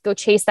means, go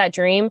chase that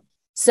dream.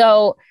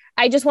 So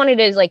I just wanted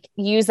to like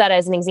use that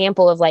as an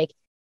example of like,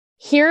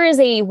 here is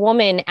a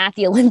woman at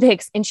the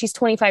Olympics and she's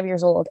 25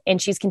 years old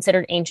and she's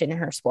considered ancient in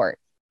her sport.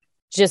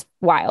 Just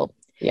wild.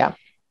 Yeah.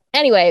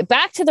 Anyway,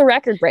 back to the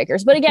record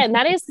breakers. But again,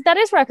 that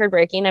is record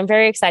breaking. I'm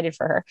very excited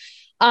for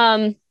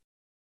her.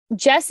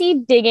 Jessie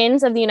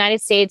Diggins of the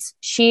United States,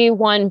 she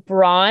won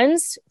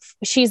bronze.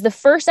 She's the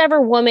first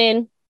ever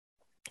woman.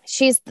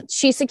 She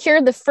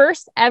secured the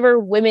first ever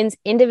women's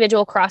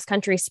individual cross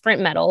country sprint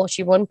medal.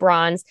 She won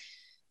bronze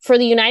for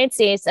the United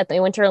States at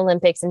the Winter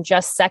Olympics, and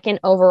just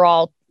second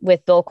overall,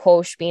 with Bill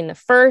Koch being the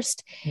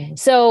first.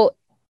 So,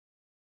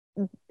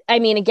 I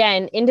mean,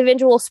 again,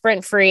 individual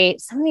sprint free.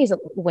 Some of these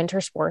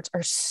winter sports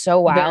are so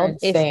wild.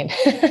 They're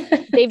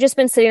insane. They've just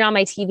been sitting on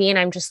my TV, and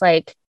I'm just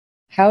like,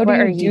 how do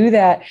you do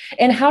that?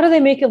 And how do they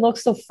make it look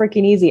so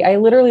freaking easy? I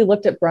literally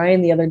looked at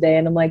Brian the other day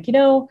and I'm like,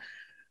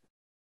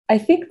 I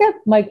think that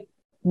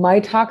my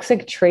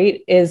toxic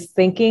trait is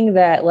thinking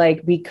that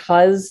like,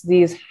 because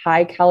these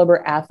high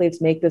caliber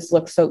athletes make this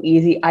look so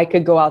easy, I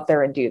could go out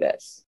there and do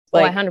this.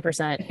 Like,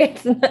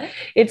 100%.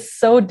 It's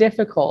so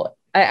difficult.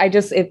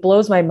 It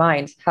blows my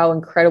mind how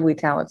incredibly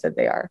talented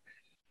they are.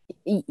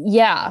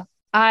 Yeah.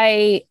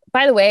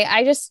 By the way,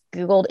 I just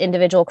Googled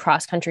individual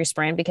cross country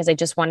sprint because I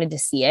just wanted to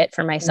see it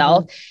for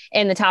myself.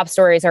 And the top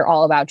stories are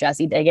all about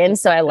Jessie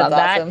Diggins. So I love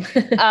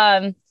that.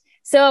 Awesome.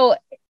 So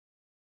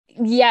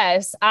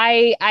yes,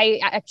 I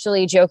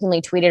actually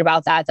jokingly tweeted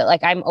about that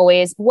like, I'm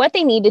always what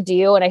they need to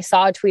do. And I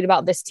saw a tweet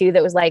about this too,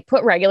 that was like,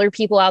 put regular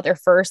people out there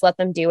first, let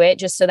them do it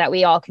just so that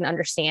we all can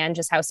understand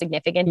just how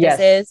significant this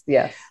is.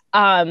 Yes.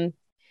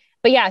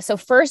 But yeah, so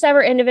first ever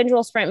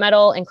individual sprint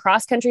medal in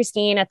cross country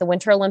skiing at the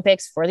Winter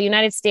Olympics for the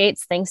United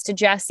States, thanks to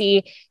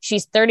Jessie.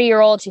 She's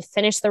 30-year-old. She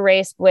finished the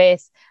race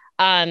with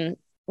a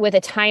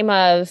time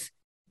of,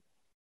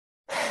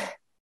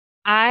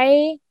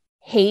 I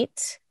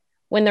hate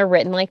when they're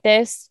written like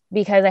this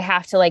because I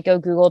have to like go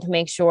Google to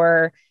make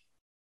sure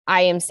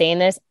I am saying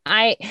this.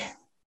 I'm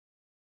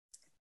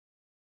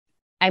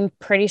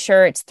pretty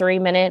sure it's 3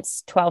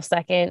 minutes, 12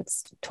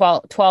 seconds,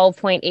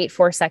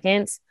 12.84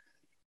 seconds.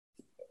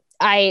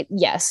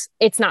 Yes,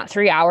 it's not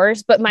 3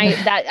 hours, but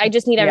I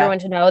just need everyone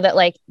to know that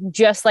like,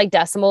 just like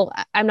decimal,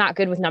 I'm not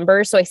good with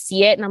numbers. So I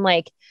see it and I'm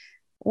like,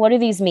 what do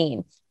these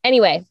mean?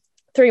 Anyway,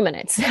 3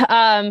 minutes.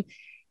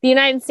 The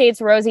United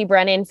States, Rosie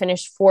Brennan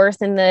finished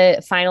fourth in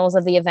the finals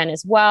of the event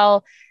as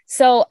well.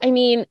 So, I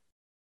mean,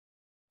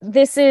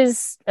 this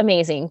is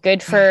amazing.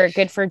 Good for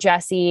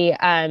Jessie.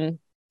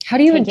 How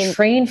do you even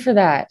train for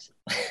that?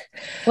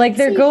 Like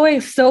they're going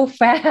so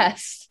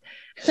fast.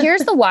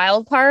 Here's the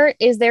wild part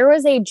is there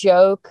was a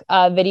joke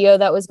video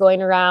that was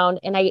going around,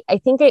 and I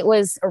think it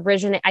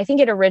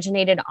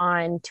originated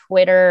on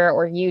Twitter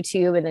or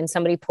YouTube, and then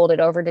somebody pulled it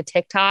over to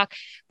TikTok,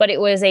 but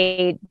it was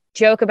a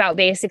joke about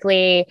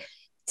basically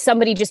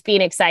somebody just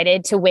being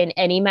excited to win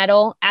any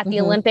medal at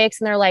the Olympics.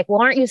 And they're like,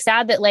 well, aren't you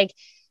sad that like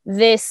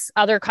this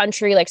other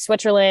country like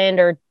Switzerland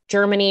or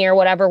Germany or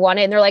whatever won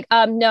it? And they're like,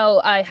 no,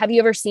 have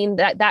you ever seen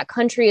that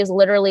country is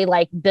literally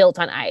like built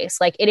on ice.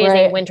 Like it is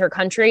a winter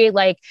country.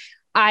 Like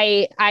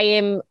I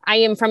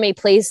am from a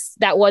place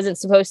that wasn't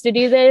supposed to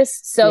do this.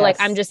 So like,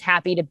 I'm just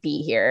happy to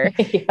be here.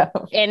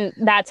 And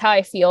that's how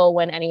I feel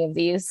when any of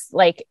these,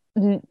 like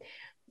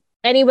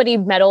anybody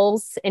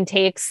medals and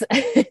takes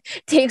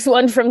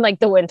one from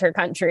like the winter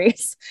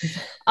countries.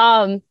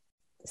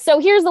 So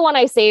here's the one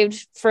I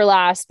saved for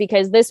last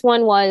because this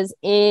one was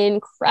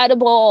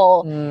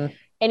incredible.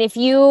 And if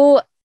you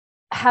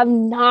have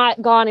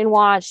not gone and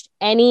watched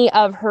any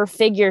of her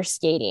figure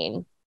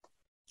skating,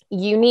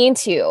 you need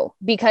to,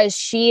 because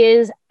she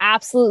is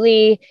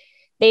absolutely,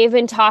 they have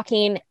been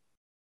talking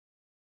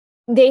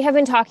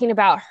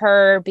about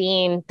her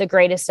being the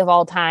greatest of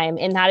all time.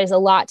 And that is a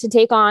lot to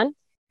take on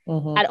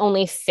at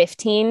only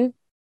 15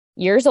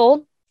 years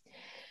old.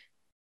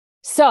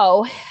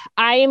 So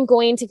I am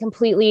going to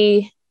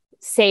completely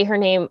say her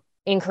name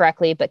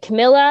incorrectly, but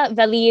Kamila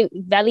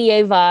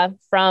Valieva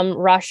from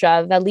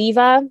Russia,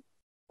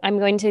 I'm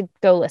going to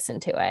go listen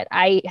to it.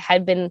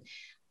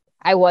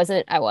 I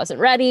wasn't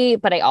ready,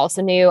 but I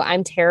also knew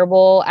I'm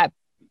terrible at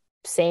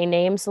saying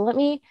names. So let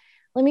me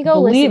go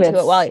listen to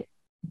it while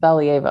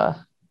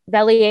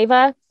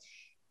Valieva.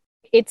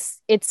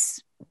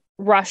 It's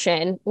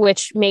Russian,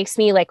 which makes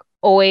me like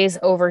always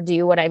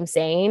overdo what I'm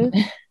saying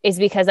is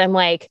because I'm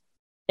like,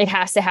 it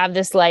has to have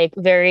this like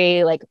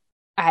very like,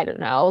 I don't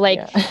know,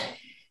 like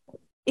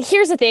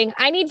here's the thing.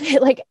 I need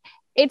like,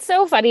 it's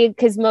so funny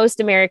because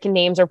most American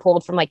names are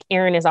pulled from like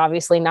Aaron is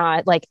obviously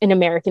not like an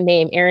American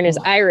name. Aaron is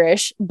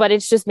Irish, but it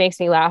just makes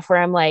me laugh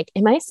where I'm like,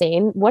 what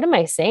am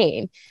I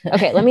saying?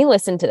 Okay, let me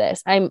listen to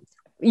this.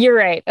 You're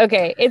right.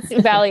 Okay. It's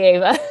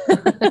Valieva.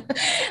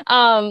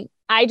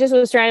 I just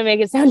was trying to make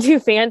it sound too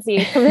fancy.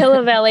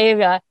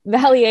 Kamila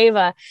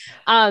Valieva.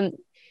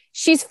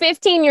 She's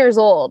 15 years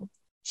old.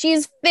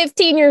 She's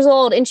 15 years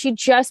old and she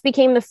just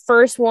became the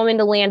first woman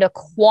to land a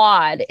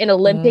quad in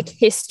Olympic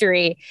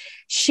history.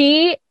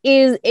 She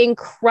is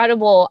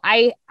incredible.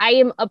 I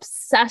am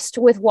obsessed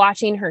with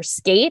watching her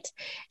skate.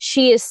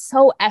 She is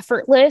so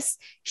effortless.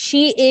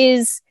 She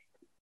is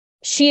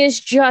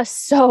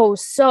just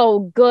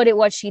so good at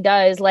what she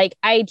does. Like,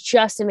 I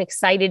just am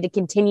excited to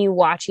continue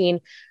watching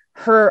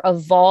her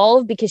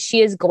evolve, because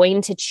she is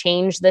going to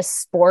change this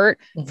sport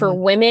for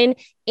women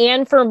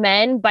and for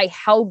men by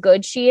how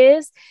good she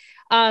is.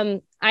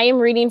 I am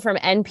reading from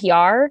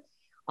NPR.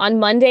 On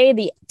Monday,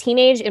 the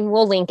teenage, and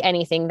we'll link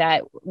anything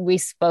that we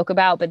spoke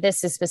about, but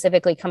this is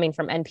specifically coming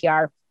from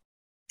NPR.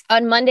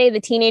 On Monday, the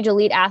teenage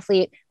elite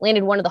athlete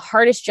landed one of the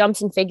hardest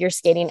jumps in figure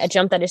skating, a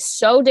jump that is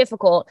so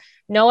difficult.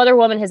 No other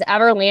woman has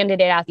ever landed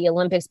it at the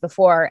Olympics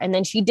before. And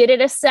then she did it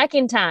a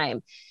second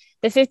time.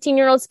 The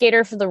 15-year-old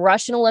skater for the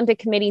Russian Olympic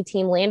Committee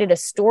team landed a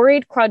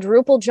storied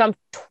quadruple jump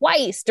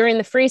twice during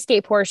the free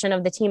skate portion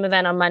of the team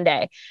event on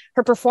Monday.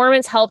 Her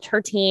performance helped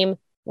her team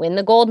win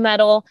the gold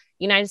medal.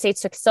 United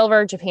States took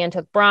silver, Japan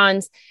took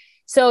bronze.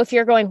 So if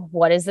you're going,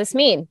 what does this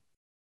mean?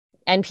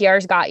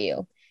 NPR's got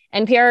you.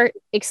 NPR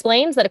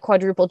explains that a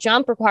quadruple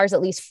jump requires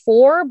at least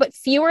 4, but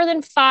fewer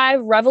than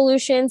 5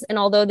 revolutions. And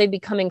although they've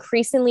become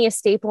increasingly a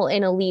staple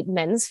in elite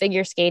men's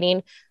figure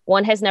skating,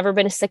 one has never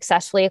been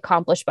successfully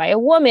accomplished by a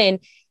woman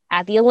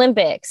at the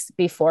Olympics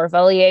before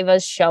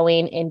Valieva's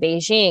showing in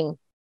Beijing.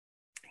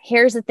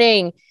 Here's the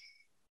thing.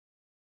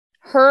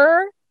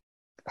 Her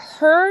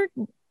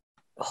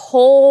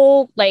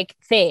whole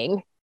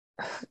thing,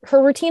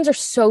 her routines are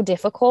so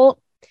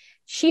difficult.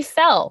 She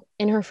fell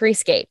in her free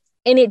skate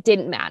and it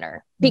didn't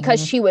matter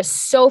because she was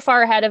so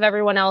far ahead of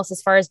everyone else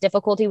as far as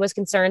difficulty was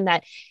concerned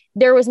that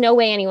there was no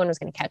way anyone was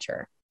going to catch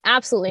her.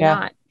 Absolutely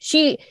not.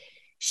 She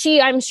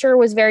I'm sure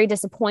was very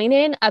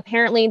disappointed.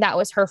 Apparently that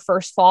was her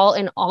first fall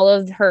in all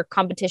of her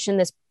competition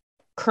this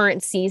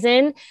current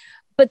season.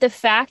 But the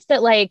fact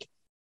that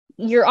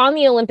you're on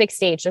the Olympic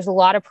stage, there's a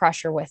lot of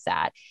pressure with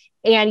that.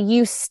 And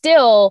you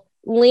still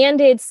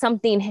landed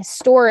something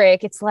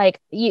historic. It's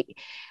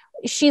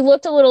she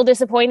looked a little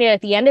disappointed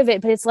at the end of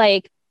it, but it's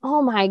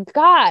oh my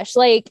gosh,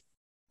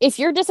 if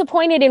you're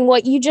disappointed in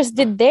what you just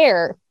did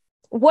there,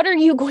 what are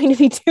you going to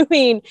be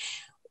doing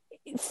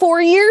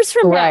 4 years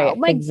from now?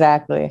 Right,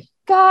 exactly.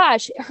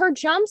 Gosh, her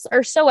jumps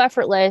are so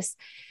effortless.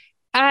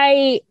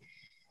 It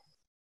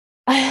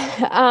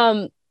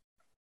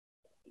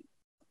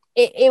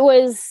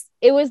was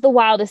the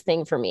wildest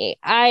thing for me.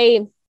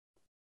 I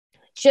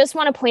just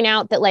want to point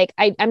out that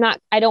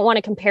I don't want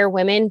to compare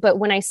women, but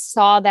when I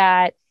saw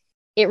that,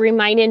 it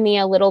reminded me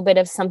a little bit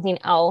of something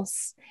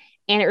else.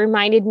 And it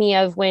reminded me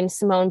of when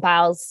Simone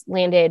Biles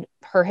landed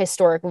her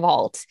historic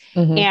vault.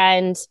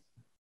 And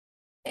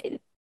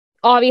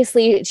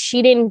obviously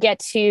she didn't get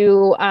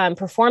to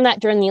perform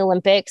that during the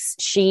Olympics.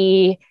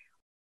 She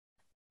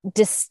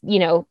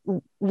actually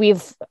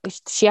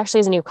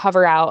has a new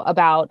cover out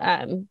about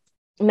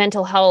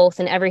mental health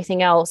and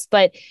everything else.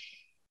 But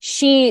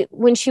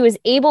when she was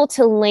able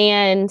to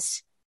land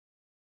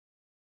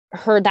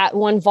that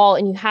one vault,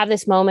 and you have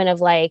this moment of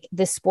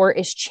the sport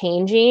is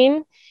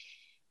changing,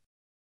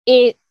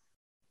 it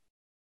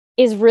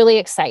is really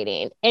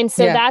exciting. And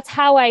so that's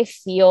how I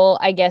feel.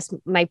 I guess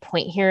my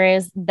point here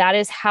is that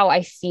is how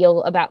I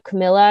feel about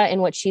Camilla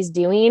and what she's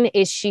doing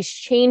is she's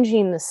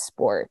changing the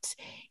sport.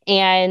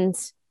 And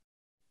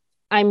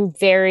I'm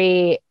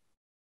very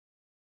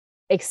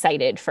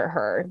excited for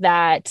her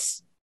that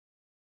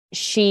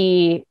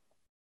she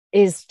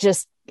is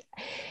just,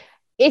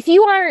 if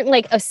you aren't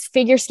a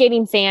figure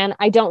skating fan,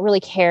 I don't really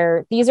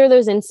care. These are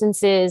those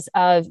instances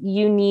of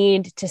you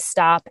need to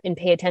stop and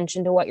pay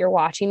attention to what you're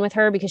watching with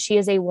her because she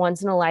is a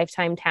once in a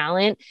lifetime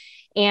talent.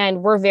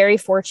 And we're very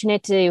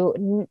fortunate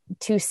to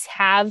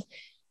have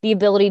the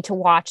ability to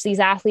watch these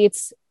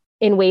athletes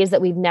in ways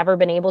that we've never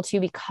been able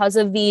to because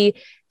of the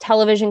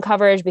television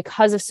coverage,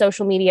 because of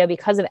social media,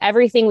 because of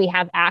everything we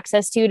have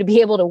access to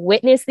be able to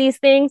witness these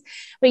things.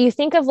 But you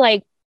think of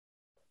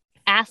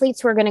athletes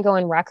who are going to go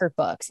in record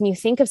books, and you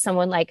think of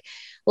someone like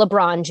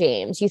LeBron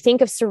James, you think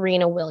of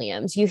Serena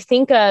Williams, you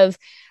think of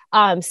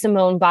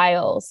Simone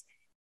Biles.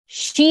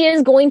 She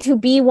is going to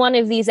be one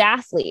of these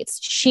athletes.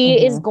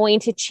 She is going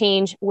to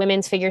change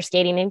women's figure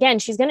skating. And again,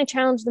 she's going to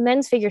challenge the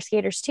men's figure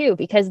skaters too,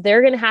 because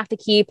they're going to have to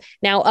keep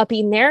now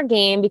upping their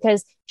game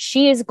because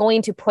she is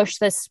going to push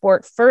this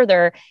sport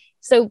further.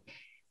 So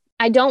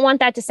I don't want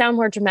that to sound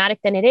more dramatic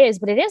than it is,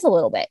 but it is a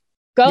little bit.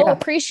 Go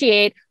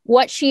appreciate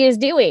what she is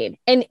doing.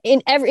 And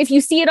if you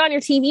see it on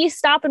your TV,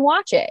 stop and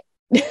watch it.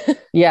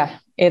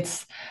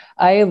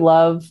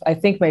 I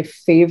think my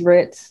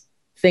favorite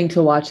thing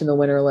to watch in the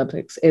Winter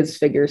Olympics is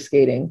figure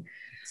skating.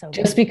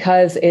 Just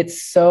because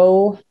it's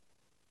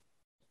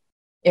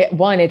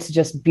it's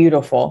just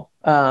beautiful.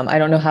 I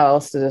don't know how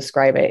else to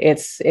describe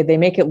it. They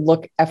make it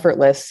look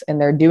effortless,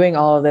 and they're doing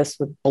all of this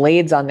with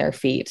blades on their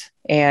feet.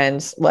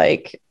 And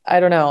I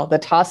don't know, the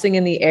tossing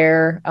in the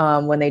air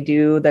when they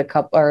do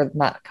the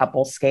not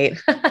couple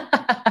skate,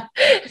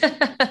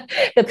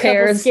 the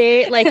pairs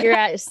skate, you're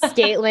at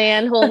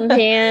Skateland holding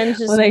hands.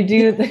 When they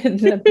do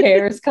the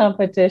pairs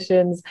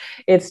competitions,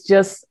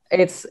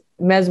 it's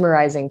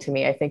mesmerizing to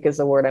me, I think is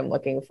the word I'm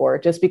looking for,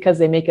 just because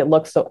they make it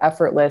look so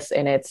effortless,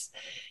 and it's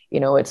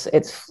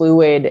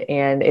fluid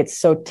and it's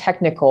so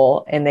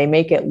technical, and they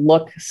make it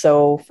look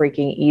so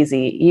freaking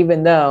easy,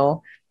 even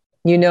though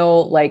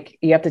like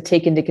you have to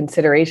take into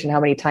consideration how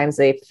many times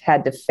they've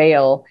had to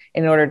fail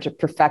in order to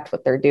perfect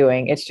what they're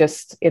doing.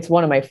 It's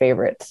one of my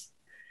favorites.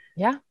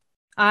 Yeah.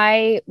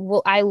 I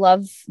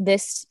love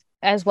this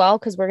as well,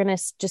 because we're going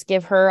to just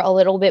give her a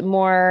little bit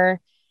more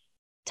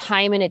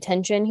time and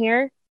attention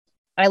here.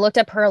 I looked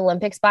up her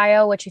Olympics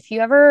bio, which if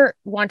you ever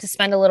want to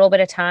spend a little bit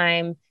of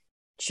time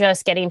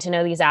just getting to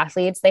know these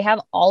athletes, they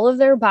have all of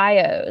their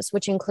bios,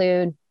 which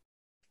include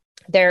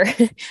their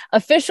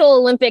official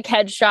Olympic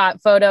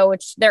headshot photo,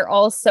 which they're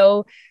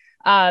also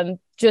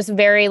just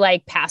very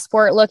like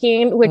passport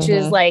looking, which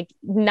is like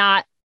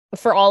not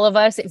for all of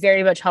us. It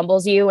very much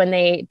humbles you when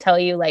they tell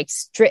you like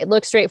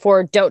look straight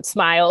forward, don't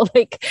smile,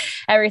 like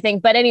everything.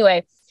 But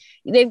anyway,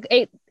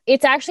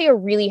 it's actually a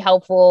really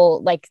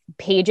helpful like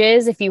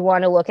pages if you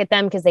want to look at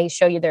them, because they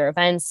show you their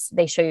events,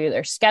 they show you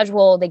their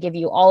schedule, they give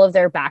you all of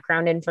their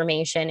background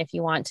information if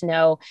you want to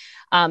know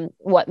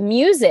what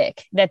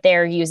music that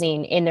they're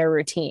using in their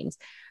routines.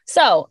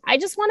 So I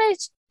just want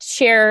to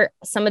share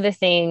some of the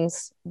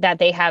things that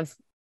they have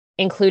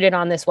included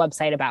on this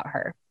website about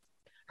her.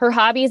 Her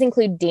hobbies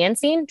include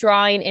dancing,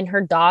 drawing, and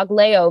her dog,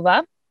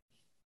 Leova.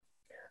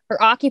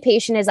 Her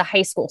occupation is a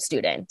high school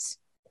student.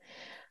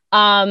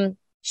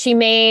 She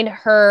made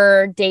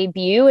her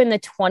debut in the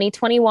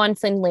 2021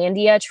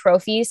 Finlandia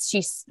Trophies.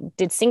 She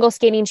did single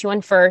skating. She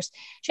won first.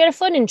 She had a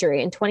foot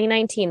injury in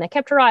 2019 that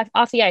kept her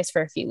off the ice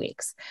for a few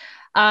weeks.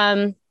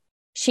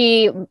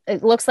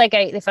 It looks like,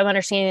 if I'm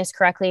understanding this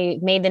correctly,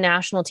 made the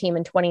national team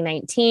in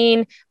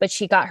 2019, but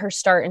she got her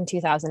start in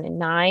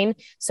 2009.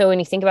 So when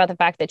you think about the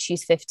fact that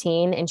she's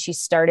 15 and she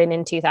started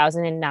in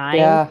 2009,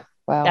 wow,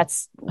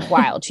 that's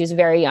wild. She's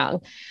very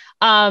young.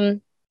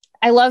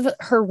 I love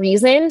her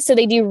Reason. So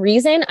they do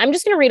Reason. I'm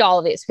just going to read all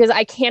of these because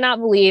I cannot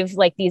believe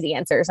like these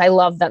answers. I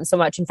love them so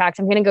much. In fact,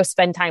 I'm going to go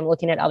spend time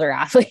looking at other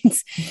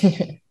athletes.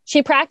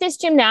 She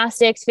practiced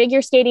gymnastics,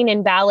 figure skating,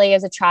 and ballet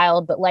as a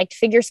child, but liked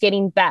figure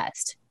skating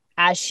best.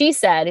 As she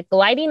said,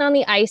 gliding on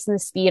the ice and the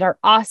speed are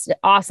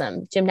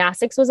awesome.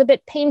 Gymnastics was a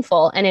bit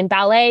painful. And in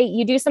ballet,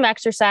 you do some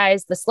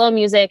exercise, the slow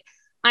music.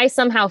 I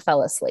somehow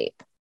fell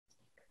asleep.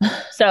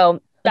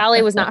 So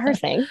ballet was not her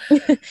thing.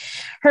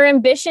 Her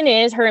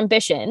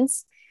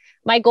ambitions.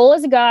 My goal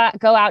is to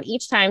go out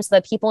each time so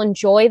that people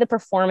enjoy the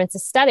performance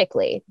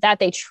aesthetically, that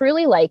they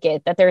truly like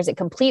it, that there's a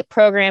complete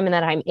program, and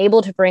that I'm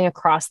able to bring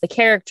across the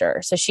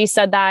character. So she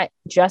said that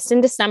just in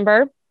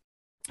December.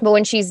 But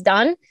when she's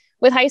done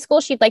with high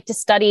school, she'd like to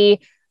study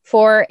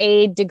for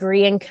a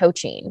degree in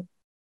coaching.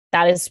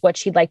 That is what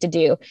she'd like to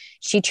do.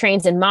 She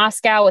trains in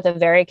Moscow with a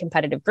very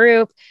competitive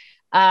group.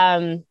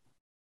 So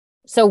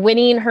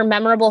winning her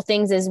memorable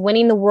things is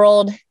winning the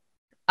world.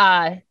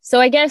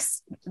 So I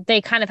guess they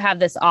kind of have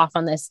this off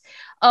on this.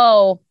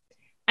 Oh,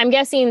 I'm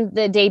guessing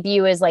the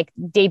debut is like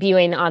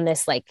debuting on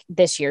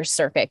this year's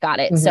circuit.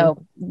 Got it. Mm-hmm.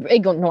 So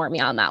ignore me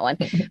on that one.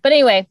 But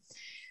anyway,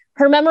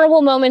 her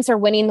memorable moments are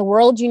winning the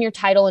world junior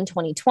title in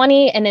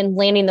 2020 and then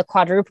landing the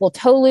quadruple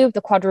toe loop,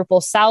 the quadruple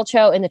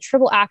salcho, and the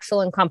triple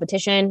axel in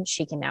competition.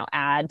 She can now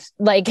add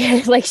like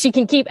she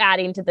can keep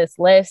adding to this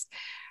list.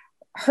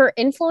 Her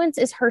influence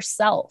is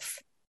herself.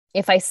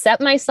 If I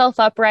set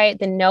myself up right,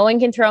 then no one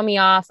can throw me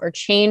off or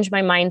change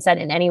my mindset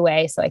in any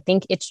way. So I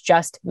think it's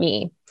just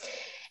me.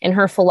 And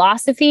her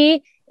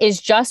philosophy is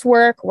just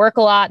work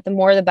a lot, the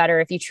more the better.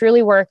 If you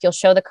truly work, you'll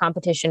show the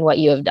competition what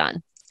you have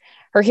done.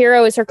 Her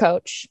hero is her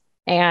coach.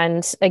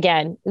 And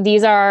again,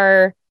 these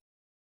are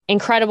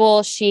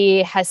incredible.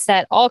 She has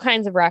set all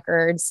kinds of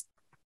records.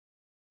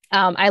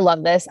 I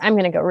love this. I'm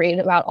going to go read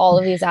about all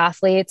of these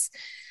athletes.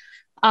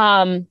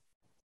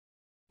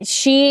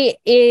 She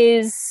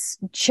is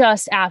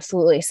just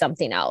absolutely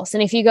something else.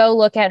 And if you go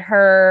look at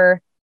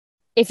her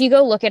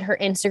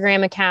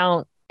Instagram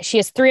account, she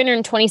has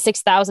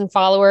 326,000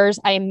 followers.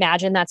 I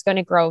imagine that's going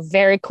to grow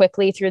very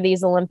quickly through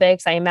these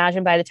Olympics. I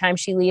imagine by the time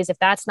she leaves, if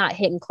that's not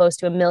hitting close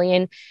to 1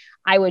 million,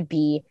 I would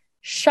be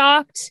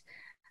shocked.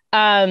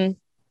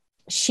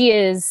 She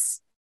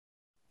is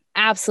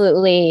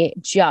absolutely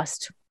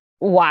just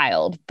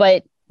wild.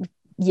 But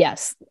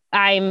yes,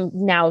 I'm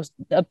now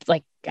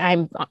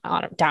I'm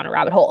down a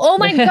rabbit hole. Oh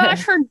my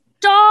gosh, her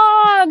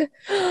dog.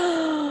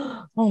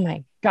 Oh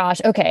my gosh.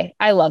 Okay.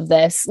 I love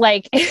this.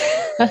 And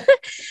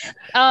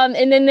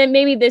then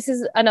maybe this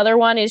is another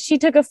one is she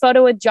took a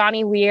photo with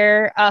Johnny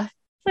Weir.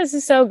 This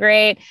is so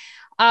great.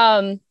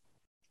 Not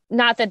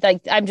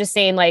that I'm just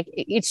saying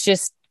it's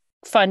just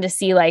fun to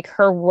see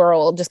her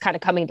world just kind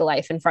of coming to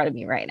life in front of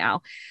me right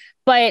now.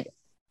 But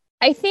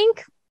I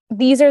think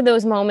these are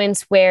those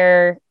moments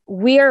where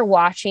we are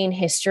watching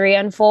history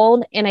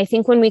unfold. And I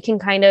think when we can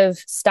kind of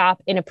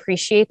stop and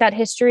appreciate that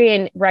history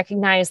and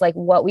recognize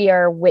what we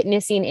are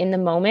witnessing in the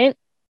moment,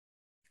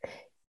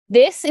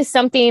 this is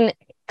something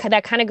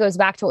that kind of goes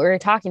back to what we were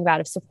talking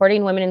about of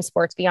supporting women in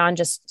sports beyond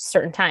just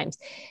certain times.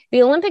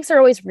 The Olympics are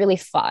always really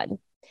fun.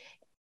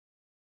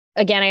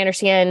 Again, I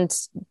understand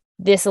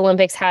this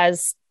Olympics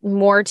has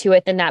more to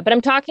it than that. But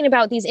I'm talking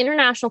about these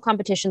international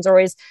competitions are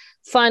always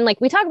fun. Like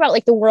we talk about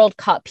like the World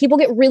Cup. People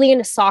get really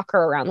into soccer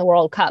around the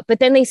World Cup, but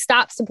then they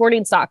stop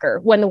supporting soccer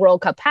when the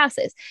World Cup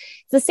passes.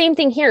 It's the same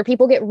thing here.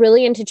 People get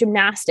really into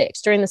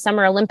gymnastics during the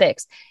Summer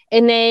Olympics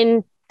and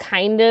then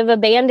kind of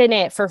abandon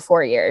it for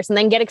 4 years and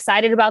then get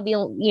excited about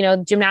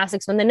the,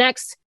 gymnastics when the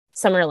next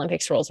Summer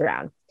Olympics rolls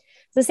around.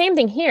 It's the same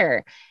thing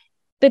here.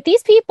 But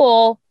these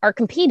people are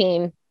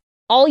competing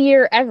all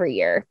year, every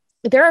year.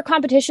 There are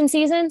competition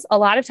seasons. A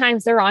lot of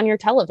times they're on your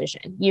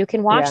television. You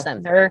can watch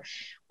them. They're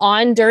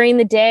on during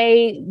the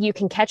day. You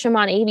can catch them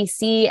on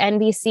ABC,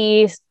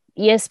 NBC,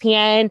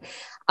 ESPN.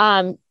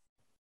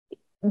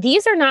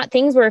 These are not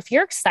things where if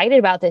you're excited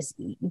about this,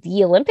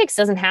 the Olympics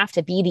doesn't have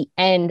to be the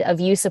end of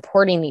you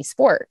supporting these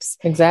sports.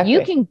 Exactly.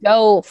 You can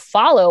go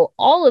follow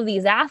all of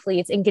these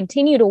athletes and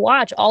continue to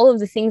watch all of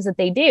the things that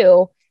they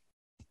do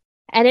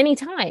at any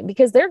time,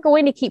 because they're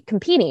going to keep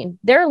competing.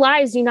 Their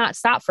lives do not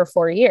stop for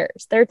 4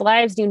 years. Their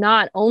lives do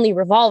not only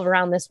revolve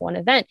around this one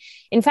event.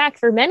 In fact,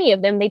 for many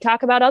of them, they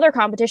talk about other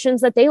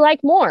competitions that they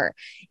like more.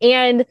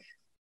 And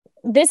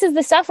this is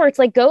the stuff where it's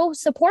like, go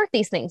support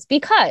these things,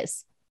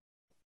 because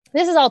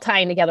this is all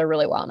tying together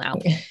really well now.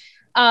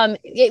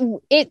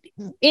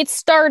 It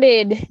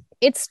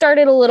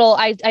started a little,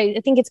 I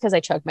think it's because I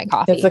chugged my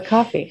coffee. It's a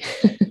coffee.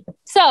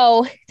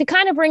 So to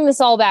kind of bring this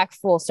all back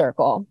full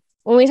circle,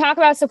 when we talk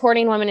about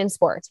supporting women in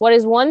sports, what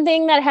is one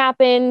thing that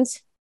happened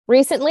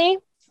recently?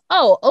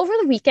 Oh, over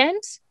the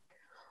weekend,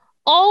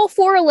 all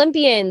 4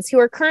 Olympians who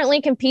are currently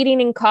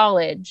competing in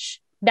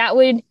college, that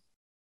would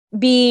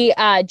be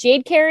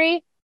Jade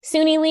Carey,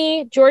 Suni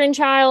Lee, Jordan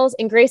Childs,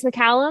 and Grace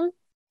McCallum,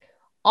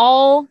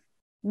 all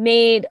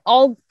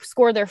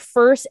scored their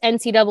first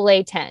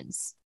NCAA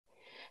 10s.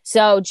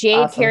 So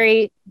Jade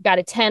Carey got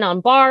a 10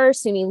 on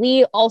bars, Suni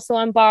Lee also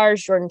on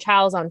bars, Jordan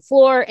Childs on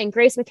floor, and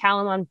Grace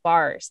McCallum on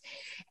bars.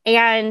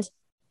 And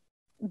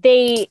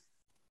big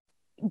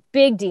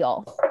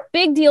deal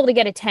to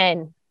get a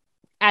 10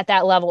 at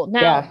that level.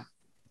 Now,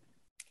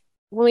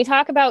 when we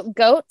talk about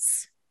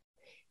GOATs,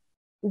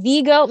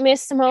 the GOAT,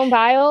 Miss Simone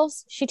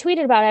Biles, she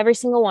tweeted about every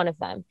single one of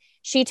them.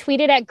 She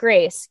tweeted at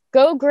Grace,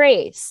 "Go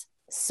Grace,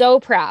 so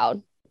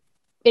proud."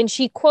 And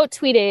she quote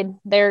tweeted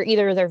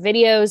either their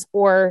videos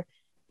or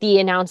the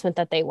announcement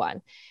that they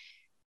won.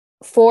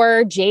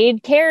 For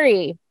Jade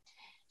Carey,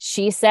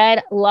 she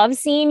said, "Love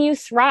seeing you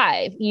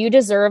thrive. You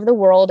deserve the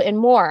world and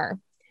more."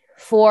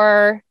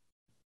 For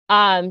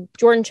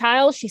Jordan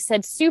Childs, she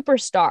said,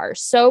 "Superstar,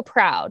 so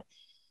proud."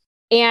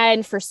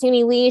 And for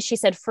Suni Lee, she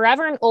said,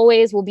 "Forever and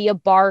always will be a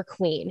bar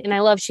queen." And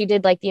I love, she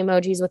did like the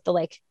emojis with the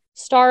like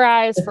star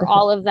eyes for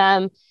all of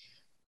them.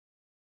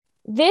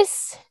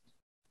 This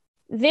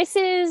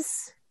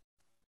is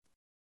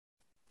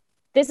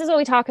what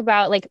we talk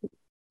about, like,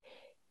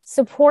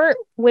 support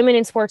women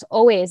in sports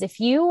always. If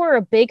you are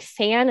a big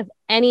fan of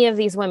any of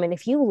these women,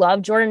 if you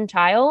love Jordan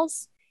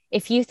Childs,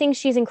 if you think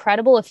she's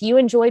incredible, if you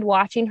enjoyed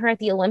watching her at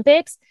the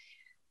Olympics,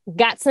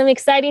 got some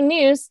exciting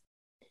news.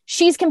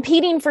 She's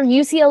competing for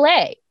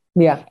UCLA.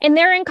 Yeah. And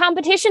they're in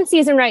competition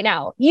season right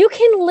now. You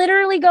can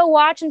literally go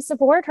watch and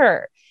support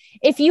her.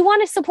 If you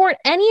want to support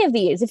any of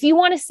these, if you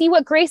want to see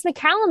what Grace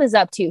McCallum is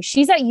up to,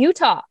 she's at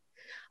Utah.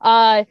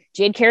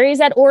 Jade Carey is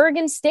at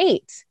Oregon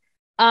State.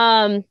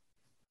 And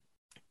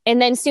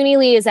then Suni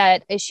Lee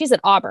she's at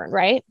Auburn,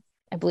 right?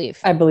 I believe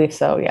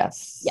so.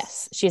 Yes.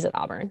 Yes. She's at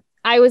Auburn.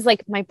 I was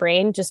like, my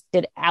brain just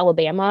did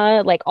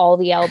Alabama. Like all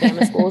the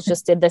Alabama schools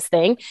just did this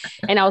thing.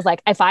 And I was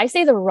like, if I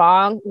say the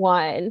wrong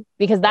one,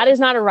 because that is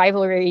not a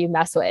rivalry you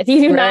mess with.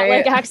 You do not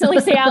like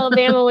accidentally say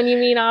Alabama when you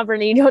mean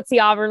Auburn, and you don't see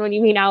Auburn when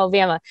you mean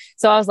Alabama.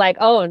 So I was like,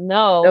 oh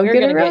no, we're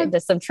going to get into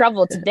some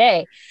trouble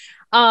today.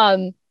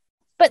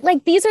 But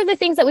like, these are the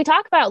things that we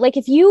talk about. Like,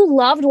 if you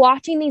loved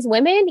watching these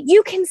women,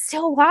 you can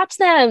still watch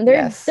them.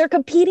 They're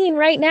competing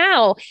right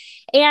now.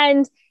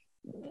 And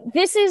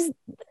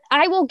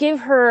I will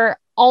give her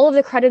all of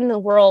the credit in the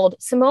world.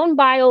 Simone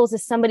Biles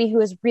is somebody who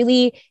has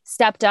really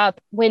stepped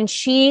up when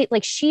she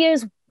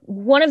is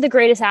one of the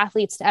greatest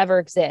athletes to ever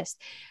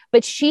exist.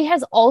 But she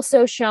has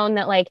also shown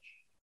that like,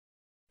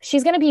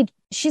 she's going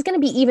to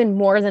be even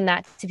more than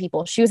that to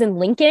people. She was in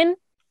Lincoln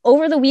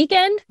over the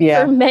weekend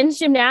for men's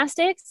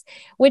gymnastics,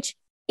 which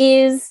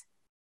is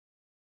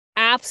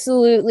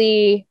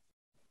absolutely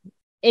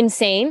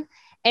insane.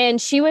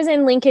 And she was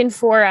in Lincoln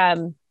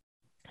for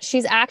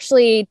she's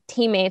actually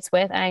teammates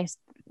with, I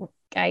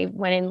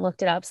went and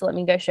looked it up, so let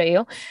me go show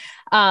you,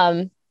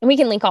 and we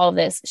can link all of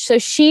this. So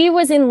she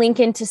was in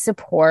Lincoln to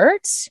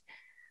support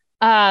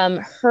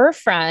her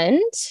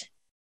friend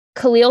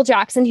Khalil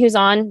Jackson, who's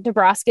on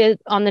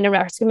the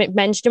Nebraska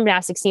men's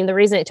gymnastics team. The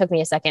reason it took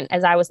me a second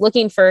as I was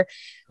looking for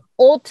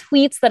old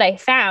tweets that I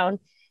found.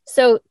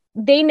 So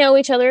they know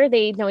each other.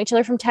 They know each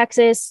other from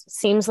Texas.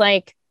 Seems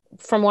like,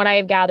 from what I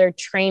have gathered,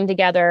 trained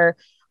together,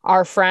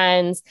 are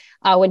friends.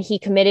 When he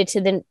committed to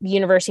the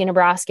University of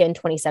Nebraska in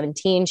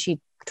 2017, she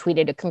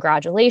tweeted a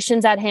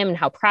congratulations at him and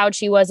how proud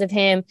she was of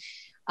him.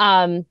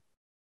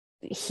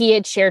 He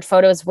had shared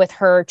photos with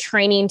her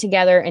training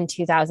together in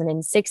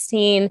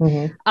 2016.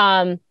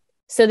 Mm-hmm.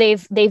 So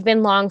they've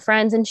been long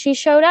friends, and she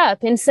showed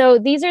up. And so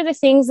these are the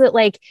things that,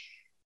 like,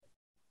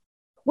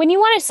 when you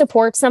want to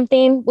support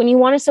something, when you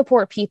want to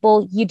support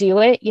people, you do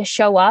it, you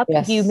show up,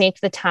 you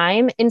make the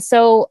time. And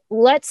so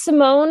let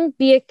Simone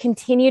be a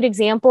continued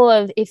example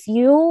of, if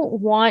you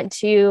want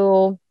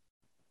to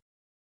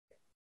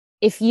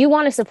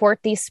support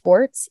these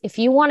sports, if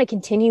you want to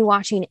continue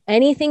watching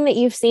anything that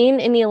you've seen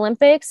in the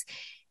Olympics,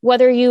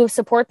 whether you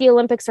support the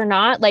Olympics or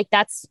not, like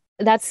that's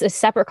a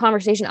separate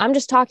conversation. I'm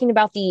just talking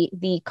about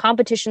the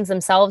competitions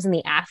themselves and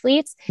the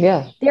athletes.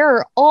 Yeah. There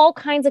are all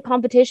kinds of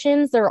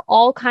competitions. There are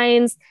all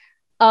kinds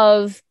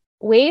of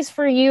ways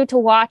for you to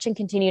watch and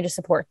continue to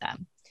support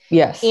them.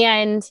 Yes.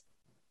 And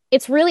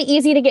it's really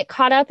easy to get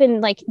caught up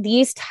in like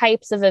these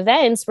types of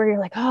events where you're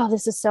like, oh,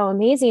 this is so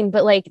amazing.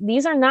 But like,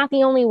 these are not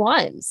the only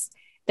ones.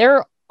 There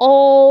are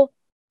all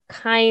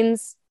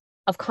kinds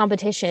of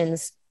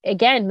competitions.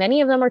 Again, many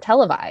of them are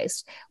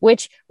televised,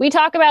 which we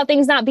talk about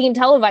things not being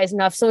televised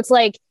enough. So it's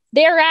like,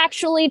 they're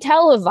actually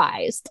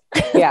televised.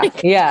 Yeah.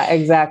 Yeah,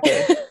 exactly.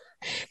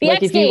 The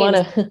like X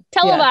Games,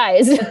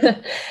 televised.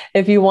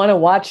 If you want to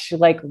watch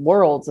like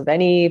worlds of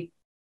any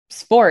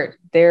sport,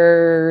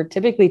 they're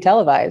typically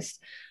televised.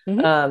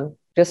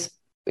 Just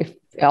if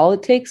all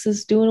it takes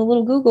is doing a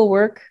little Google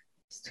work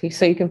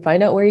so you can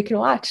find out where you can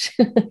watch.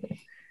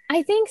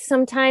 I think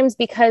sometimes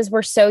because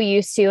we're so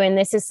used to, and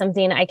this is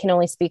something I can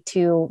only speak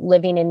to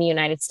living in the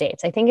United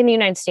States. I think in the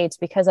United States,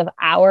 because of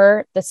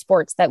the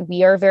sports that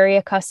we are very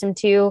accustomed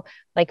to,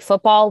 like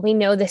football, we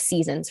know the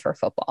seasons for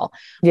football.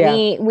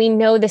 Yeah. We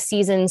know the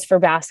seasons for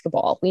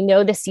basketball. We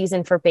know the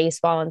season for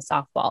baseball and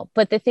softball.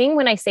 But the thing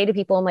when I say to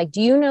people, I'm like,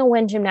 do you know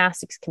when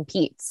gymnastics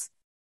competes?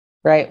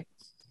 Right.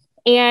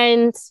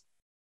 And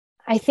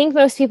I think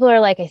most people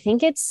are like, I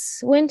think it's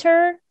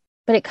winter,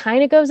 but it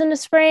kind of goes into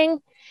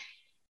spring.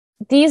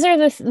 These are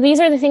the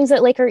things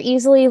that like are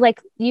easily,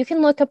 like, you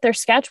can look up their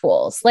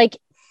schedules. Like,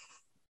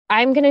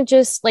 I'm going to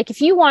just, like, if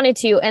you wanted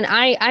to, and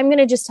I'm going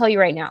to just tell you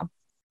right now,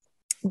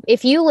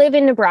 if you live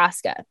in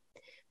Nebraska,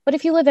 but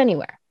if you live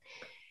anywhere,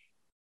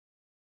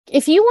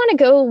 if you want to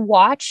go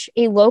watch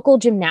a local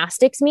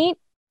gymnastics meet,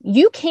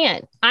 you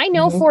can. I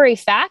know for a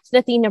fact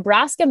that the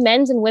Nebraska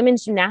men's and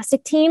women's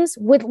gymnastic teams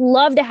would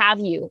love to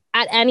have you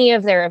at any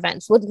of their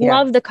events, would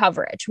love the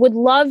coverage, would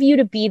love you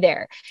to be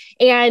there.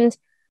 And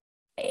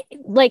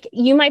like,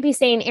 you might be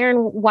saying, Erin,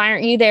 why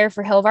aren't you there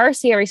for Hill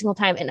Varsity every single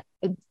time?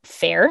 And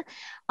fair.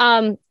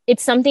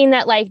 It's something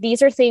that, like,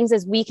 these are things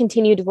as we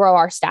continue to grow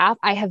our staff,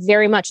 I have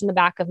very much in the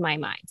back of my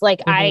mind.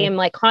 Like, I am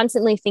like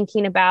constantly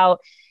thinking about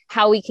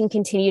how we can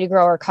continue to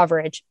grow our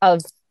coverage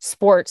of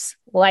sports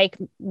like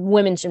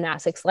women's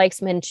gymnastics, like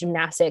men's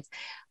gymnastics,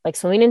 like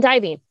swimming and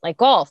diving, like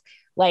golf.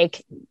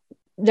 Like,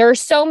 there are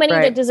so many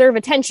that deserve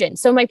attention.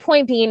 So my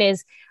point being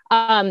is,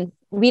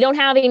 we don't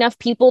have enough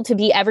people to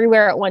be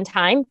everywhere at one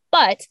time,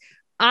 but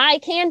I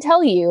can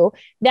tell you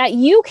that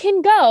you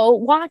can go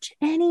watch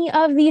any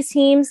of these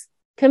teams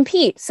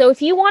compete. So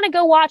if you want to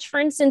go watch, for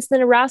instance, the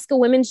Nebraska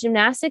women's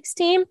gymnastics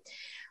team,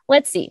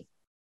 let's see.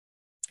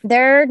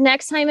 Their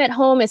next time at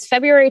home is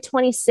February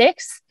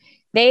 26th.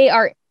 They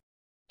are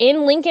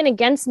in Lincoln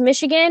against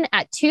Michigan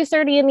at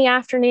 2:30 in the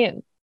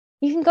afternoon.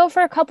 You can go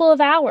for a couple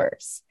of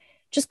hours.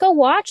 Just go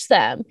watch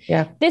them.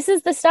 Yeah. This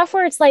is the stuff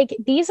where it's like,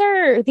 these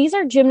are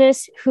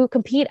gymnasts who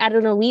compete at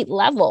an elite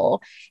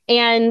level,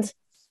 and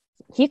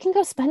you can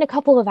go spend a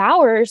couple of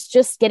hours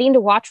just getting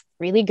to watch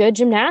really good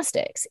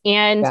gymnastics.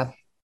 And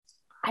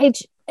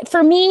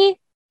for me,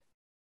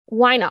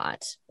 why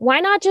not? Why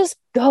not just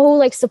go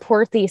like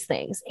support these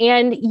things?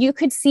 And you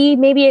could see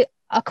maybe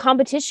a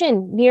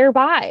competition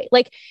nearby.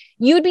 Like,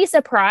 you'd be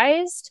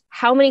surprised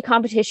how many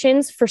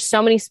competitions for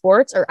so many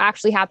sports are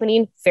actually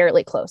happening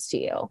fairly close to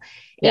you.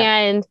 Yeah.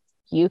 And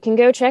you can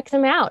go check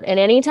them out at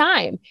any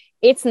time.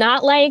 It's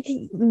not like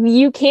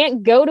you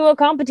can't go to a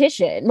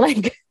competition.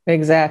 Like,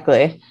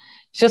 exactly.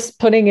 Just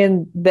putting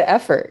in the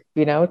effort,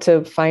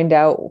 to find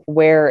out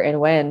where and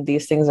when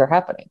these things are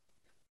happening.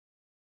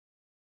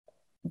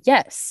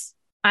 Yes.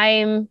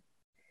 I'm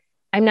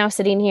now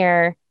sitting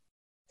here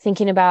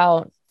thinking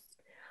about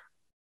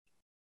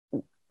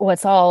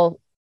what's all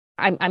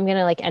I'm going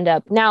to like end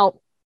up.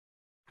 Now,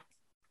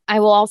 I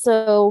will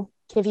also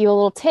give you a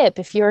little tip.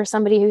 If you're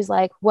somebody who's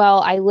like, well,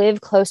 I live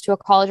close to a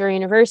college or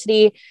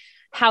university,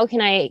 how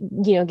can I,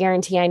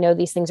 guarantee I know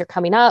these things are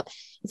coming up?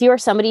 If you are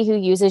somebody who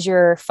uses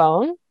your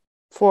phone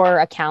for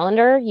a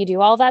calendar, you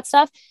do all that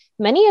stuff.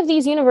 Many of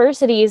these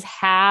universities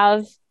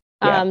have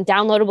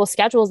downloadable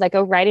schedules that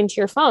go right into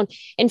your phone.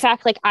 In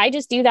fact, like, I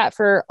just do that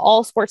for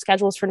all sports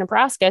schedules for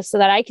Nebraska so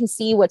that I can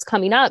see what's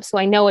coming up. So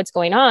I know what's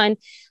going on.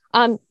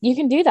 You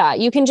can do that.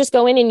 You can just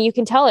go in and you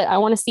can tell it, I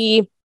want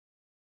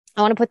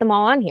to put them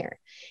all on here.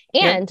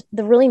 And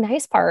the really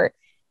nice part,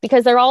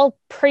 because they're all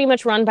pretty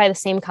much run by the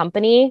same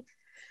company,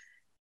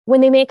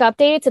 when they make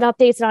updates, it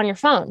updates it on your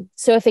phone.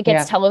 So if it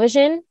gets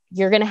television,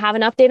 you're going to have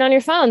an update on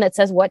your phone that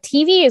says what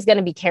TV is going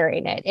to be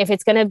carrying it. If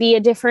it's going to be a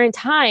different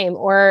time,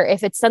 or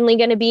if it's suddenly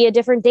going to be a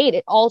different date,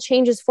 it all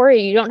changes for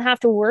you. You don't have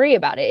to worry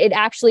about it. It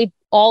actually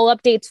all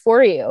updates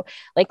for you.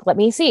 Like, let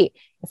me see.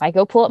 If I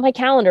go pull up my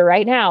calendar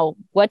right now,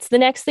 what's the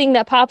next thing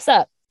that pops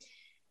up?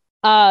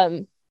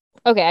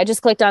 Okay, I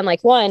just clicked on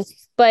like one,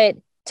 but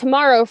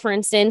tomorrow, for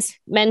instance,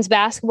 men's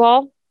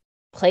basketball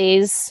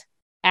plays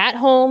at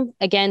home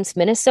against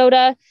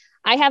Minnesota.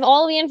 I have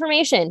all the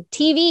information: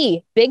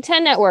 TV, Big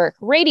Ten Network,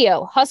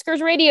 radio,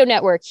 Huskers Radio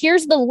Network.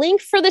 Here's the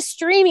link for the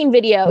streaming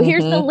video. Mm-hmm.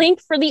 Here's the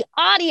link for the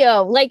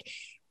audio. Like,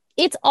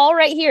 it's all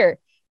right here.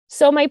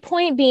 So my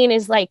point being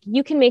is, like,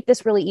 you can make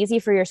this really easy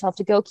for yourself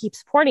to go keep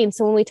supporting.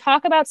 So when we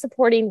talk about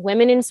supporting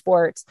women in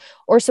sports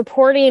or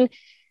supporting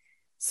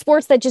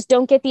sports that just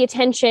don't get the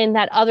attention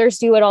that others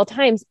do at all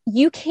times,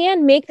 you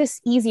can make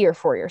this easier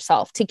for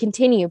yourself to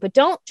continue, but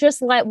don't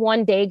just let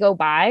one day go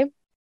by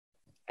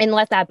and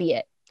let that be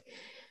it.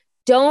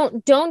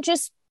 Don't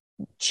just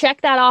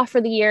check that off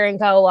for the year and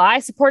go, well, I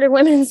supported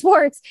women in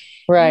sports.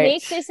 Right.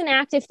 Make this an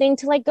active thing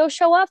to, like, go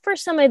show up for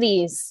some of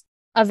these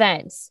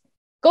events.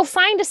 Go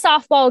find a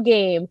softball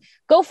game.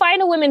 Go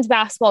find a women's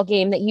basketball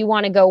game that you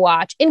want to go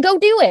watch and go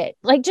do it.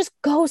 Like, just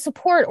go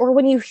support. Or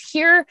when you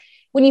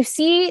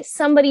see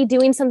somebody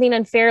doing something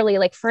unfairly,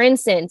 like, for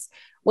instance,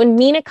 when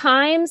Mina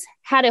Kimes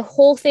had a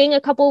whole thing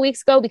a couple of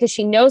weeks ago because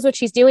she knows what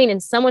she's doing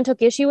and someone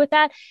took issue with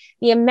that,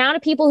 the amount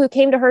of people who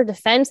came to her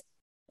defense,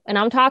 and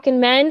I'm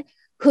talking men,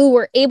 who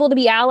were able to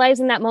be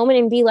allies in that moment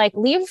and be like,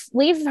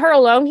 leave her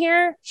alone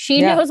here.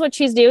 She knows what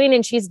she's doing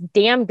and she's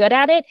damn good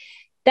at it.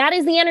 That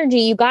is the energy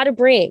you got to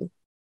bring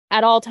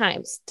at all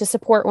times to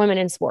support women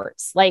in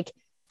sports. Like,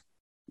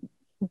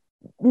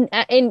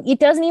 and it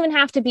doesn't even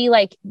have to be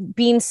like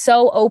being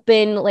so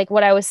open, like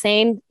what I was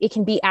saying. It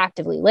can be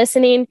actively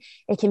listening.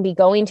 It can be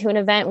going to an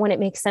event when it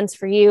makes sense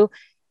for you.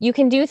 You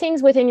can do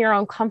things within your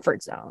own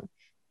comfort zone,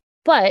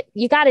 but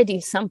you got to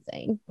do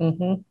something.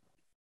 Mm-hmm.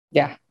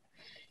 Yeah.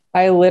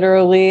 I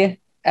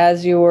literally,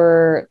 as you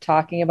were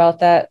talking about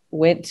that,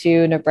 went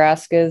to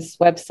Nebraska's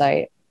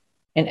website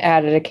and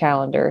added a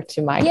calendar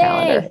to my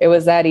calendar. It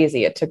was that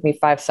easy. It took me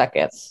 5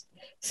 seconds.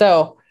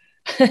 So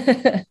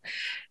there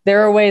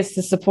are ways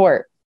to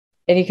support,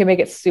 and you can make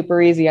it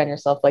super easy on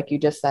yourself, like you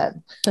just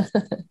said.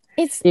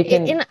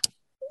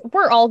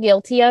 We're all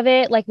guilty of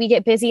it. Like, we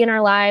get busy in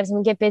our lives and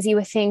we get busy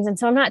with things. And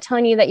so I'm not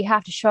telling you that you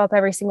have to show up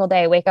every single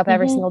day, wake up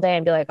every single day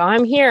and be like, oh,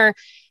 I'm here.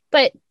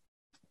 But,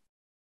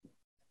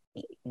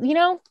 you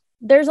know,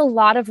 there's a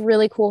lot of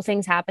really cool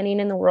things happening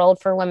in the world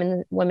for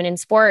women in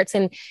sports.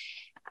 And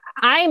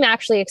I'm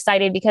actually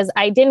excited because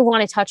I didn't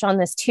want to touch on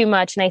this too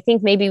much. And I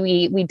think maybe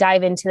we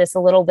dive into this a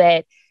little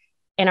bit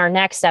in our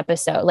next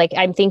episode. Like,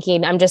 I'm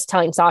just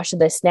telling Sasha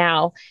this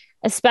now,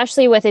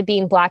 especially with it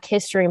being Black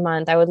History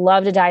Month. I would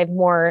love to dive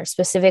more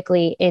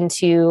specifically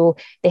into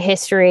the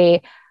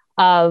history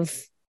of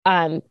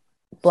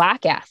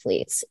Black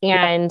athletes.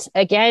 And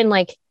again,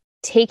 like,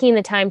 taking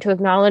the time to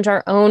acknowledge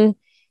our own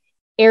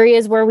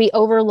areas where we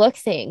overlook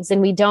things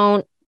and we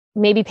don't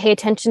maybe pay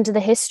attention to the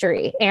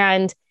history.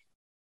 And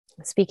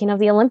speaking of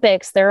the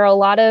Olympics, there are a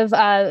lot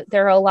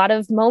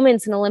of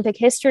moments in Olympic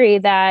history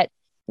that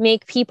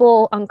make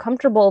people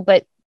uncomfortable,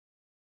 but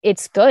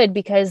it's good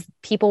because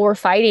people were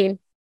fighting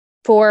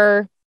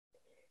for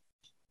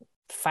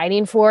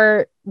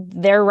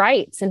their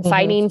rights and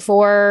fighting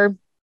for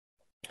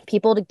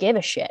people to give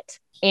a shit.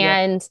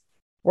 And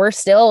we're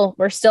still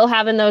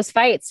having those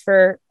fights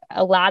for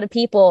a lot of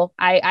people.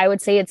 I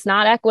would say it's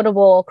not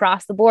equitable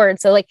across the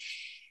board. So, like,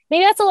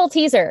 maybe that's a little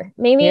teaser.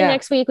 Maybe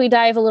next week we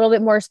dive a little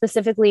bit more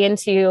specifically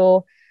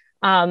into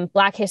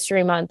Black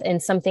History Month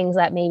and some things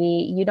that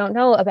maybe you don't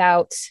know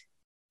about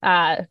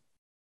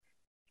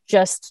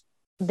just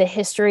the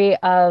history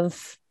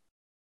of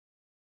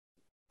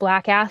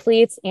Black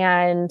athletes.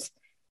 And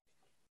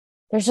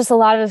there's a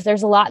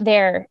lot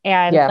there.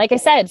 And like I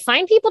said,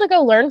 find people to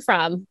go learn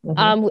from.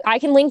 I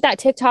can link that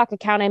TikTok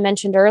account I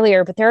mentioned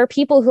earlier, but there are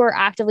people who are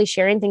actively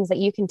sharing things that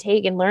you can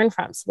take and learn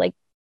from. So, like,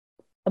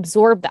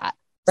 absorb that,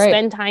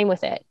 spend time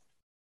with it.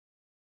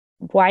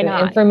 Why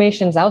not?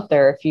 Information's out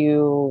there if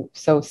you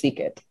so seek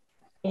it.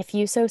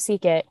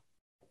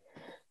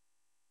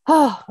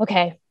 Oh,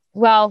 okay.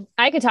 Well,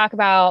 I could talk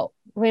about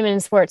women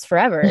in sports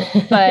forever,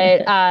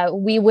 but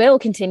we will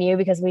continue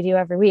because we do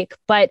every week.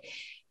 But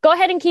go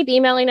ahead and keep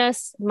emailing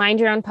us,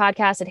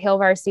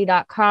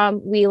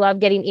 mindyourownpodcast@hailvarsity.com. We love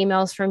getting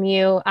emails from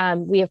you.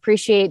 We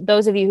appreciate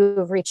those of you who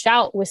have reached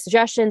out with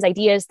suggestions,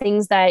 ideas,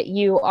 things that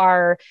you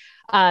are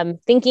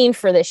thinking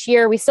for this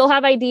year. We still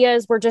have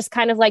ideas. We're just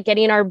kind of like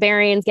getting our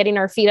bearings, getting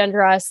our feet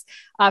under us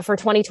for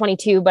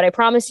 2022. But I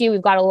promise you,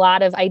 we've got a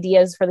lot of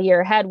ideas for the year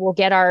ahead. We'll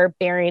get our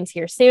bearings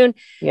here soon.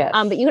 Yes.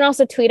 But you can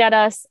also tweet at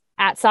us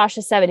at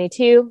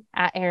Sasha72,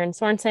 at Erin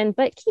Sorensen,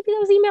 but keep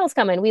those emails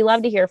coming. We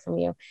love to hear from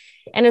you.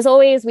 And as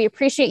always, we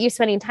appreciate you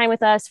spending time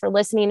with us, for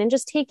listening, and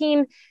just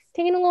taking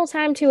a little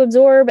time to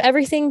absorb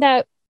everything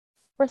that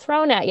we're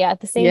thrown at you at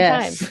the same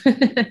time.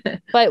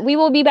 But we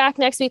will be back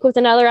next week with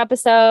another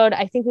episode.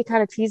 I think we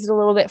kind of teased it a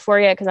little bit for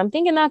you because I'm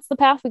thinking that's the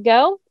path we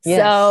go.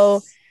 Yes.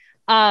 So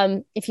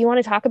if you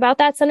want to talk about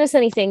that, send us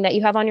anything that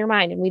you have on your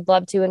mind and we'd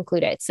love to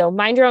include it. So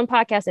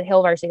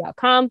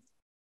mindyourownpodcast@hailvarsity.com.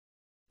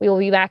 We will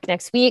be back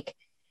next week.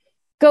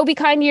 Go be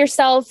kind to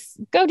yourself.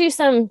 Go do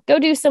some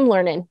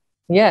learning.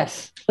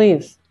 Yes,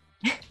 please.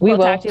 We'll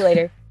talk to you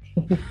later.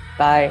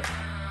 Bye.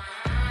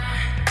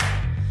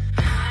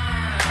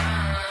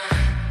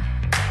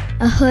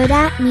 A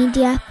Huda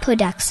Media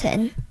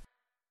Production.